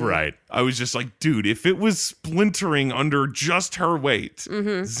 Thomas. And, Right. I was just like, dude, if it was splintering under just her weight,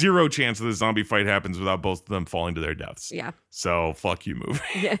 zero chance that the zombie fight happens without both of them falling to their deaths. Yeah. So fuck you, movie.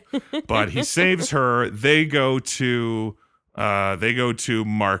 Yeah. But he saves her. They go to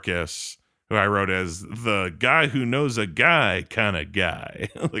Marcus, who I wrote as the guy who knows a guy kind of guy.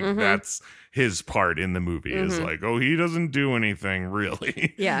 Like that's his part in the movie is like, oh, he doesn't do anything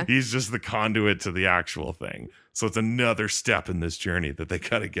really. Yeah. He's just the conduit to the actual thing. So it's another step in this journey that they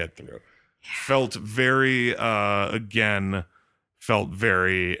got to get through. Felt very, felt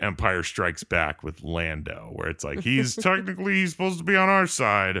very Empire Strikes Back with Lando, where it's like, he's supposed to be on our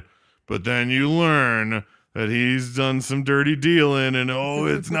side, but then you learn that he's done some dirty dealing and, oh,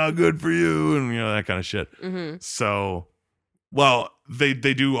 it's not good for you. And, that kind of shit. So, well, they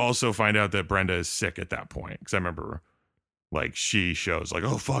do also find out that Brenda is sick at that point. Because I remember, like, she shows, like,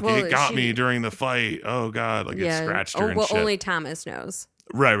 oh, fuck, it got me during the fight. Oh, God. Like, it scratched her and shit. Only Thomas knows.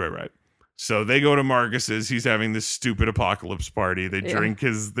 Right. So they go to Marcus's. He's having this stupid apocalypse party. They drink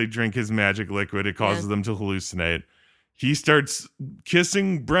his magic liquid. It causes them to hallucinate. He starts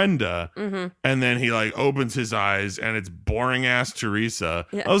kissing Brenda, and then he like opens his eyes, and it's boring ass Teresa.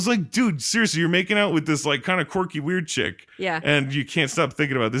 Yeah. I was like, dude, seriously, you're making out with this like kind of quirky weird chick, and you can't stop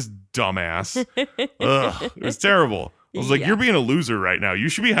thinking about this dumbass. Ugh, it was terrible. I was like, you're being a loser right now. You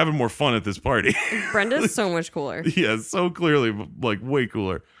should be having more fun at this party. Brenda's so much cooler. Yeah, so clearly, like way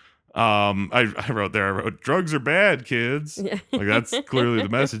cooler. I wrote drugs are bad, kids. Yeah. Like that's clearly the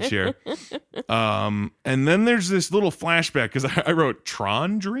message here. And then there's this little flashback because I wrote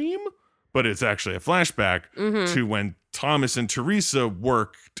Tron Dream, but it's actually a flashback to when Thomas and Teresa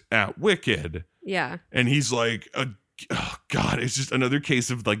worked at Wicked. Yeah. And he's like, oh God, it's just another case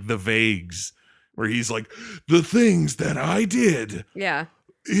of like the vagues where he's like, the things that I did. Yeah.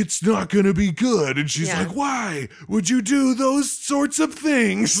 It's not going to be good. And she's like, why would you do those sorts of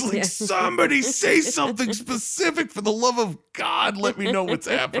things? Like, somebody say something specific for the love of God. Let me know what's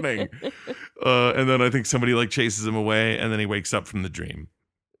happening. And then I think somebody like chases him away and then he wakes up from the dream.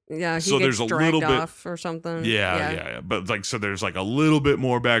 Yeah. He so gets there's a dragged little bit off or something. Yeah. But like, so there's like a little bit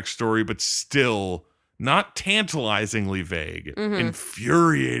more backstory, but still not tantalizingly vague,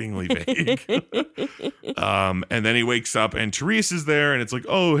 infuriatingly vague. And then he wakes up and Teresa's there and it's like,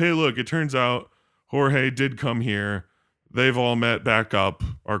 oh, hey, look, it turns out Jorge did come here. They've all met back up.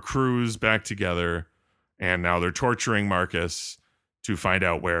 Our crew's back together. And now they're torturing Marcus to find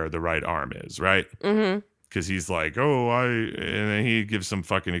out where the right arm is, right? because he's like, and then he gives some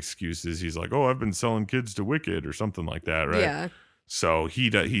fucking excuses. He's like, I've been selling kids to Wicked or something like that, right? Yeah. So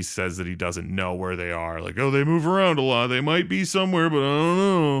he says that he doesn't know where they are. Like, they move around a lot. They might be somewhere, but I don't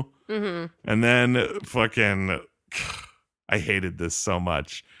know. Mm-hmm. And then fucking, I hated this so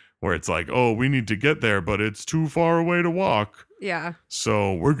much, where it's like, we need to get there, but it's too far away to walk. Yeah.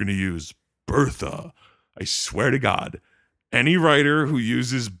 So we're going to use Bertha. I swear to God, any writer who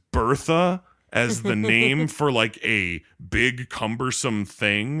uses Bertha as the name for like a big cumbersome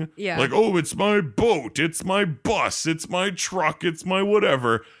thing. Yeah. Like, it's my boat, it's my bus, it's my truck, it's my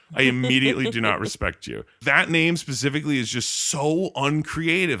whatever. I immediately do not respect you. That name specifically is just so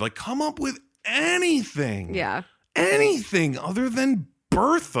uncreative. Like, come up with anything. Yeah. Anything other than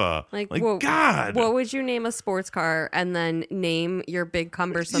Bertha. Like God. What would you name a sports car and then name your big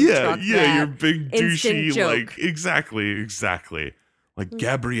cumbersome truck? Yeah, your big douchey, joke. like, exactly. Like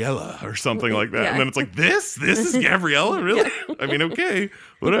Gabriella or something like that. Yeah. And then it's like, this is Gabriella? Really? Yeah. I mean, okay,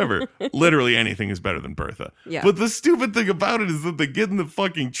 whatever. Literally anything is better than Bertha. Yeah. But the stupid thing about it is that they get in the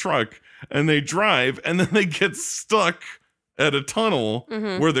fucking truck and they drive and then they get stuck at a tunnel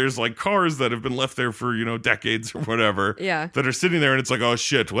where there's like cars that have been left there for, decades or whatever. Yeah. That are sitting there and it's like, oh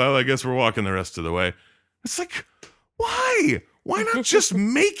shit, well, I guess we're walking the rest of the way. It's like, why? Why not just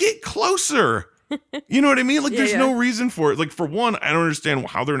make it closer? You know what I mean? Like, there's no reason for it. Like, for one, I don't understand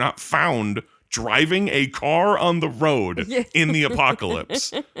how they're not found driving a car on the road in the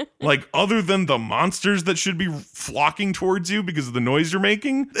apocalypse. Like, other than the monsters that should be flocking towards you because of the noise you're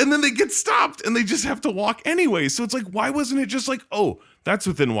making. And then they get stopped and they just have to walk anyway. So it's like, why wasn't it just like, that's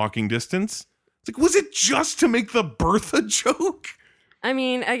within walking distance? It's like, was it just to make the Bertha joke? I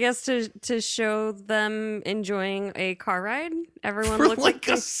mean, I guess to show them enjoying a car ride. Everyone for looked like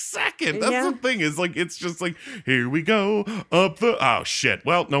a second. That's the thing, is like, it's just like, here we go up oh shit.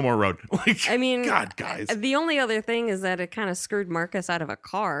 Well, no more road. Like, I mean, God, guys. The only other thing is that it kind of screwed Marcus out of a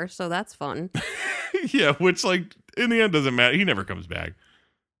car, so that's fun. Yeah, which like in the end doesn't matter. He never comes back.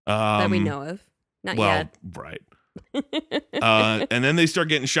 That we know of. Not yet. Right. And then they start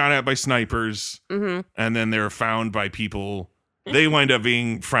getting shot at by snipers, and then they're found by people. They wind up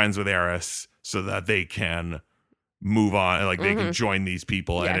being friends with Eris so that they can move on, like they can join these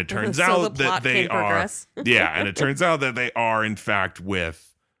people. And it turns out that they are, and it turns out that they are in fact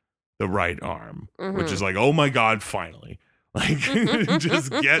with the right arm, which is like, oh my God, finally, like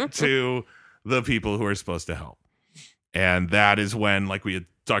just get to the people who are supposed to help. And that is when, like we had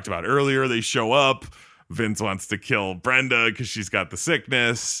talked about earlier, they show up. Vince wants to kill Brenda because she's got the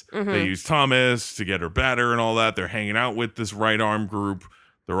sickness. They use Thomas to get her better and all that. They're hanging out with this right arm group.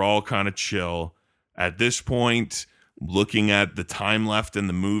 They're all kind of chill. At this point, looking at the time left in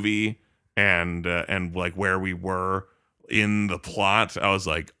the movie and like where we were in the plot, I was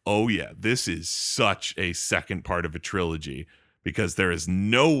like, oh yeah, this is such a second part of a trilogy, because there is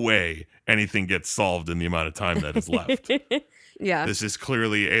no way anything gets solved in the amount of time that is left. Yeah. This is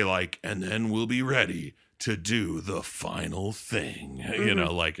clearly a like, and then we'll be ready to do the final thing,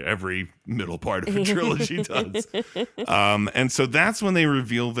 like every middle part of a trilogy does. And so that's when they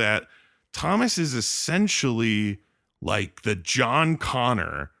reveal that Thomas is essentially like the John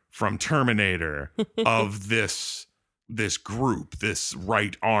Connor from Terminator of this group, this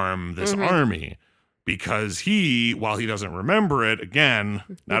right arm, this army. Because he, while he doesn't remember it, again,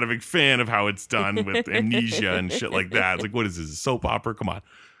 not a big fan of how it's done with amnesia and shit like that. It's like, what is this, a soap opera? Come on.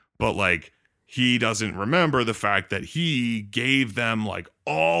 But like, he doesn't remember the fact that he gave them like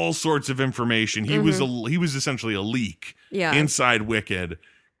all sorts of information. He was essentially a leak inside Wicked,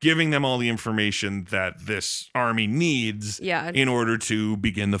 giving them all the information that this army needs in order to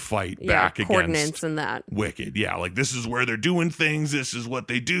begin the fight back against and that. Wicked. Yeah, like this is where they're doing things. This is what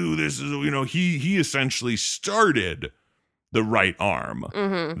they do. This is, he essentially started the right arm,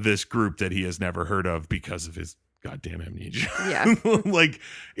 this group that he has never heard of because of his goddamn amnesia. Yeah. Like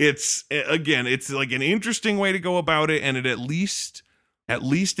it's like an interesting way to go about it. And it at least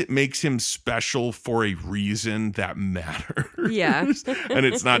it makes him special for a reason that matters. Yeah. And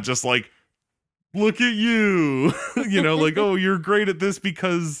it's not just like, look at you, like, oh, you're great at this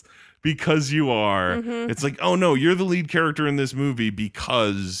because you are. It's like, oh no, you're the lead character in this movie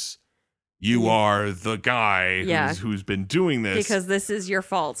because you are the guy who's been doing this. Because this is your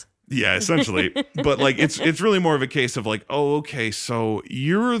fault. Yeah, essentially. But like it's really more of a case of like, oh, okay, so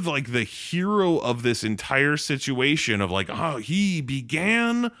you're like the hero of this entire situation of like, oh, he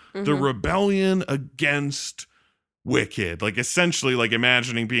began the rebellion against Wicked. Like essentially like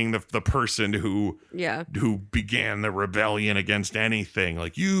imagining being the person who began the rebellion against anything.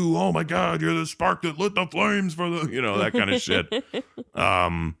 Like you, oh my God, you're the spark that lit the flames for the, that kind of shit.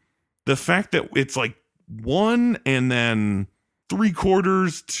 The fact that it's like 1 and then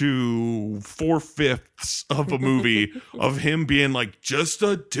 3/4 to 4/5 of a movie of him being like just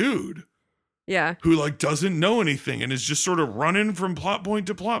a dude Yeah. who like doesn't know anything and is just sort of running from plot point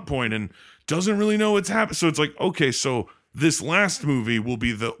to plot point and doesn't really know what's happening. So it's like, okay, so this last movie will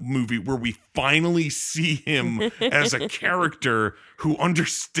be the movie where we finally see him as a character who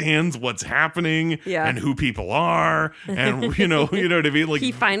understands what's happening Yeah. and who people are. And you know what I mean? Like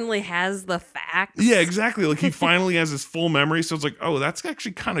He finally has the facts. yeah, exactly. Like he finally has his full memory. So it's like, oh, that's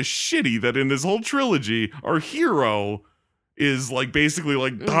actually kind of shitty that in this whole trilogy, our hero is like basically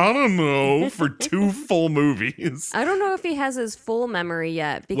like, I don't know, for 2 full movies. I don't know if he has his full memory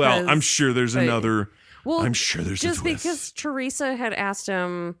yet. Because, Well, I'm sure there's another. Well, I'm sure there's just a twist. because Teresa had asked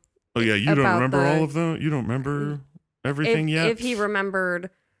him Oh yeah, you don't about remember the- all of them? You don't remember everything yet? if he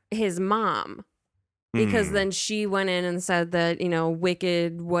remembered his mom. Because then she went in and said that,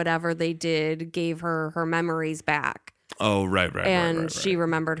 Wicked, whatever they did, gave her memories back. Oh, right. And right. she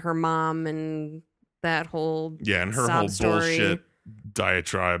remembered her mom and that whole Yeah, and her sob whole story. bullshit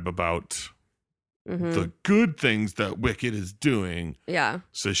diatribe about Mhm. the good things that Wicked is doing. Yeah.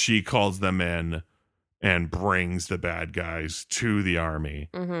 So she calls them in and brings the bad guys to the army.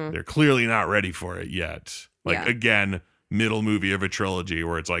 Mm-hmm. They're clearly not ready for it yet. Like, Yeah. again, middle movie of a trilogy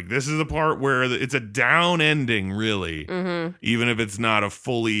where it's like, this is the part where it's a down ending, really. Mm-hmm. Even if it's not a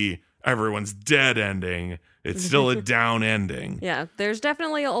fully everyone's dead ending, it's still a down ending. Yeah. There's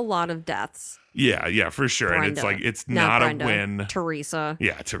definitely a lot of deaths. Yeah, for sure. And it's Brenda. like, it's not a Brenda, win. Teresa.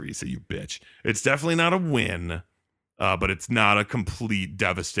 Yeah, Teresa, you bitch. It's definitely not a win, but it's not a complete,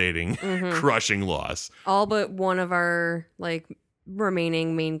 devastating, Mhm. crushing loss. All but one of our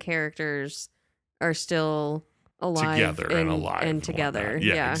remaining main characters are still alive Together and alive. and together. whatnot.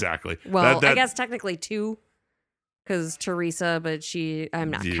 Yeah, exactly. Well, That- I guess technically 2, because Teresa, but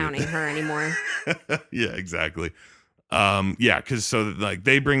I'm not Yeah. counting her anymore. Yeah, exactly. Yeah, because so like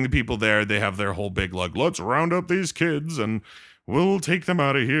they bring the people there, they have their whole big like, let's round up these kids and we'll take them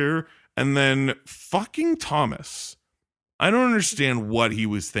out of here. And then fucking Thomas, I don't understand what he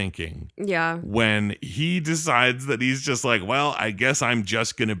was thinking Yeah. when he decides that he's just like, well, I guess I'm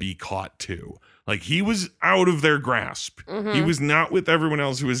just gonna be caught too. Like he was out of their grasp. Mhm. He was not with everyone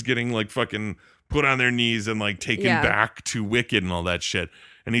else who was getting like fucking put on their knees and like taken Yeah. back to Wicked and all that shit.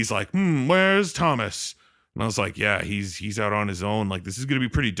 And he's like, where's Thomas? And I was like, yeah, he's out on his own. Like, this is going to be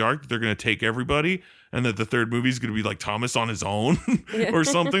pretty dark. They're going to take everybody. And that the third movie is going to be like Thomas on his own or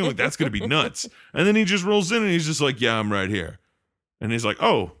something. Like, that's going to be nuts. And then he just rolls in and he's just like, yeah, I'm right here. And he's like,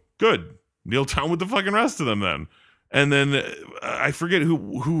 oh, good. Kneel down with the fucking rest of them then. And then I forget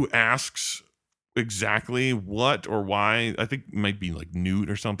who asks exactly what or why. I think it might be like Newt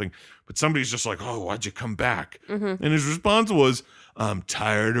or something. But somebody's just like, oh, why'd you come back? Mm-hmm. And his response was, I'm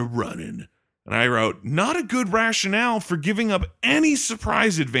tired of running. And I wrote, not a good rationale for giving up any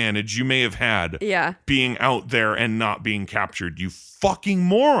surprise advantage you may have had Yeah. being out there and not being captured, you fucking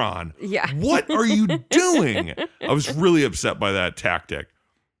moron. Yeah. What are you doing? I was really upset by that tactic.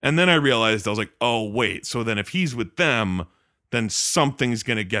 And then I realized, I was like, oh, wait. So then if he's with them, then something's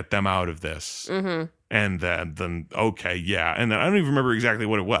going to get them out of this. Mm-hmm. And then, okay, yeah. And then I don't even remember exactly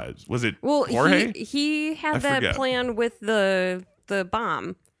what it was. Was it Well, Jorge? he had I that forget. plan with the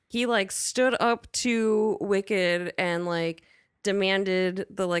bomb. He stood up to Wicked and demanded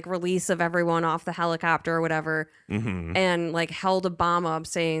the release of everyone off the helicopter or whatever, Mm-hmm. and held a bomb up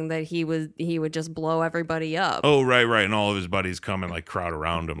saying that he would just blow everybody up. Oh, right. And all of his buddies come and crowd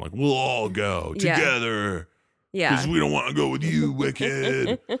around him, like, we'll all go Yeah. together because Yeah. we don't want to go with you,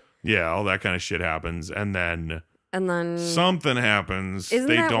 Wicked. Yeah, all that kind of shit happens. And then And then something happens. isn't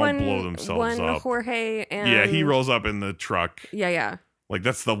They that don't when, blow themselves when up. Jorge and Yeah, he rolls up in the truck. Yeah. Like,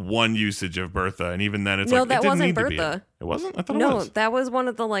 that's the one usage of Bertha. And even then, it's No, like, that it didn't wasn't need to be Bertha. it. It wasn't? I thought it No, was. that was one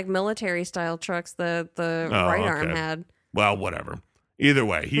of the military style trucks that the Oh, right arm okay. had. Well, whatever. Either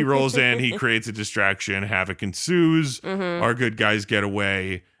way, he rolls in, he creates a distraction, havoc ensues. Mm-hmm. Our good guys get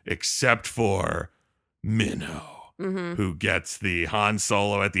away, except for Minho, Mm-hmm. who gets the Han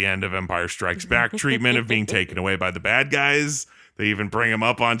Solo at the end of Empire Strikes Back treatment of being taken away by the bad guys. They even bring him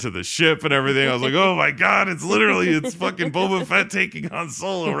up onto the ship and everything. I was like, oh my God, it's fucking Boba Fett taking Han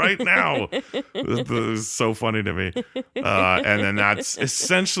Solo right now. It was so funny to me. And then that's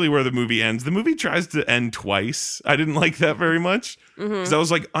essentially where the movie ends. The movie tries to end twice. I didn't like that very much because I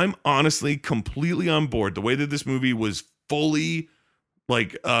was like, I'm honestly completely on board. The way that this movie was fully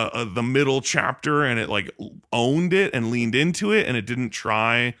the middle chapter and it owned it and leaned into it and it didn't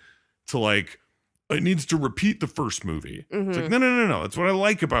try to it needs to repeat the first movie. It's like, no. That's what I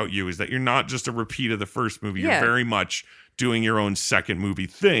like about you is that you're not just a repeat of the first movie. Yeah. You're very much doing your own second movie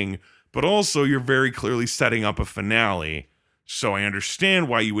thing, but also you're very clearly setting up a finale. So I understand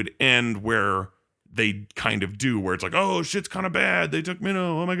why you would end where they kind of do, where it's like, oh, shit's kind of bad. They took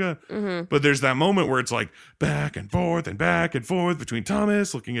Minnow. Oh my God. Mm-hmm. But there's that moment where it's like back and forth between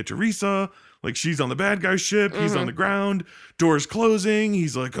Thomas looking at Teresa. Like she's on the bad guy's ship. He's on the ground. Doors closing.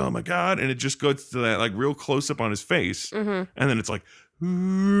 He's like, oh my God. And it just goes to that like real close up on his face. And then it's like,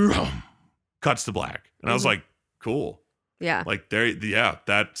 cuts to black. And I was like, cool. Yeah. Like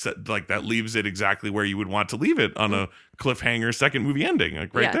that leaves it exactly where you would want to leave it on a cliffhanger second movie ending,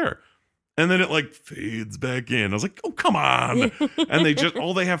 like right there. And then it like fades back in. I was like, oh, come on. And they just,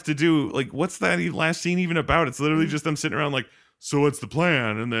 all they have to do, like, what's that last scene even about? It's literally just them sitting around like, so what's the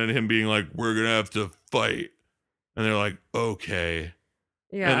plan? And then him being like, we're going to have to fight. And they're like, okay.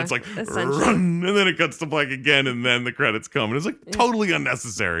 Yeah. And it's like, run. And then it cuts to black again. And then the credits come. And it's like totally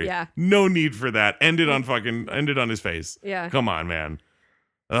unnecessary. Yeah. No need for that. Ended on his face. Yeah. Come on, man.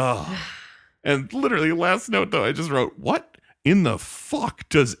 Oh. And literally last note though, I just wrote, what in the fuck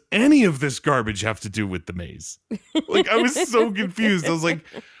does any of this garbage have to do with the maze? Like I was so confused. I was like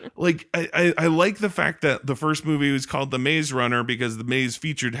I like the fact that the first movie was called The Maze Runner because the maze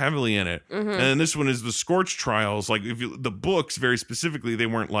featured heavily in it. And this one is the Scorch Trials. Like if you, the books very specifically, they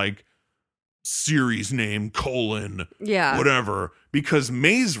weren't like series name : whatever, because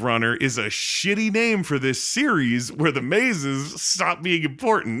Maze Runner is a shitty name for this series where the mazes stop being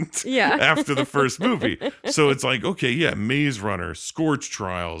important after the first movie. So it's like, okay, yeah, Maze Runner, Scorch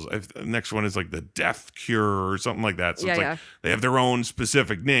Trials. The next one is like the Death Cure or something like that. So it's like they have their own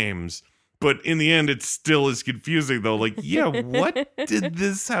specific names. But in the end, it still is confusing though. Like, yeah, what did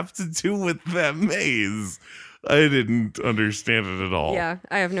this have to do with that maze? I didn't understand it at all. Yeah,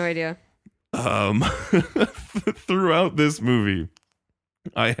 I have no idea. Throughout this movie,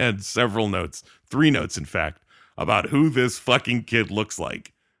 I had several notes, 3 notes in fact, about who this fucking kid looks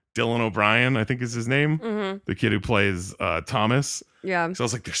like. Dylan O'Brien, I think is his name, the kid who plays Thomas. Yeah. So I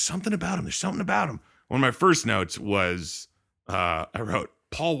was like, there's something about him. One of my first notes was I wrote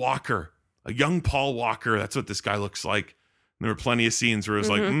Paul Walker, a young Paul Walker. That's what this guy looks like. And there were plenty of scenes where it was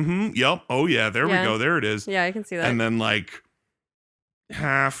like, yep, oh yeah, there we go, there it is. Yeah, I can see that. And then like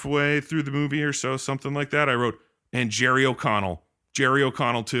halfway through the movie or so, something like that, I wrote, and Jerry O'Connell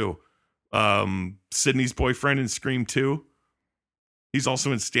too. Sydney's boyfriend in Scream 2. He's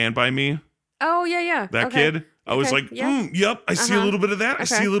also in Stand By Me. Oh, yeah. That kid. I was like, yep, I see a little bit of that. I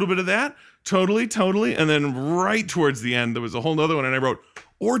see a little bit of that. Totally. And then right towards the end, there was a whole nother one, and I wrote,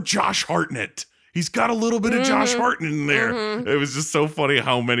 or Josh Hartnett. He's got a little bit of Josh Hartnett in there. It was just so funny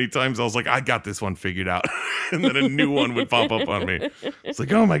how many times I was like, I got this one figured out. And then a new one would pop up on me. It's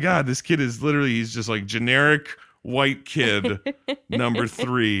like, oh my God, this kid is literally, he's just like generic white kid number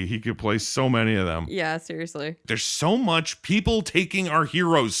 3. He could play so many of them. Yeah, seriously. There's so much people taking our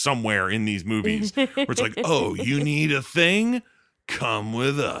heroes somewhere in these movies where it's like, oh, you need a thing? Come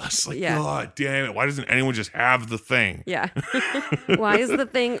with us. Like, God damn it. Why doesn't anyone just have the thing? Yeah. Why is the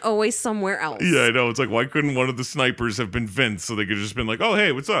thing always somewhere else? Yeah, I know. It's like, why couldn't one of the snipers have been Vince so they could have just been like, oh,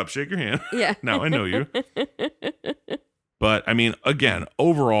 hey, what's up? Shake your hand. Yeah. Now I know you. But, I mean, again,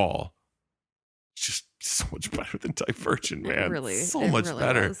 overall, just so much better than Divergent, man. So much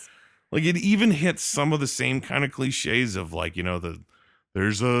better. Was. Like, it even hits some of the same kind of cliches of, like, you know,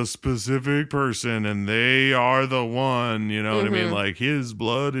 there's a specific person and they are the one, you know what I mean? Like his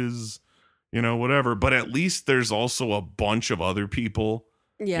blood is, you know, whatever. But at least there's also a bunch of other people.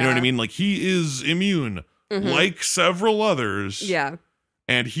 Yeah. You know what I mean? Like he is immune, like several others. Yeah.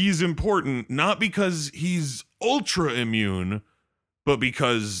 And he's important, not because he's ultra immune, but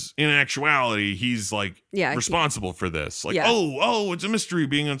because in actuality, he's like responsible for this. Like, oh, it's a mystery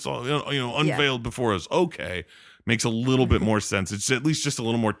being unveiled before us. Okay. Makes a little bit more sense. It's at least just a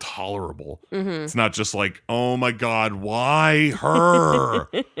little more tolerable. It's not just like, oh my God, why her?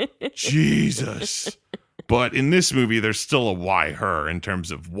 Jesus. But in this movie, there's still a why her in terms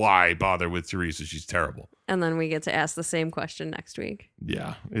of why bother with Teresa. She's terrible. And then we get to ask the same question next week.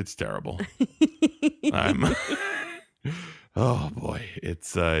 Yeah, it's terrible. Oh boy,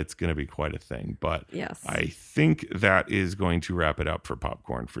 it's going to be quite a thing. But yes. I think that is going to wrap it up for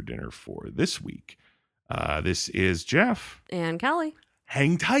Popcorn for Dinner for this week. This is Jeff. And Kelly.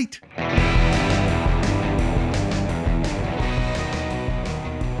 Hang tight.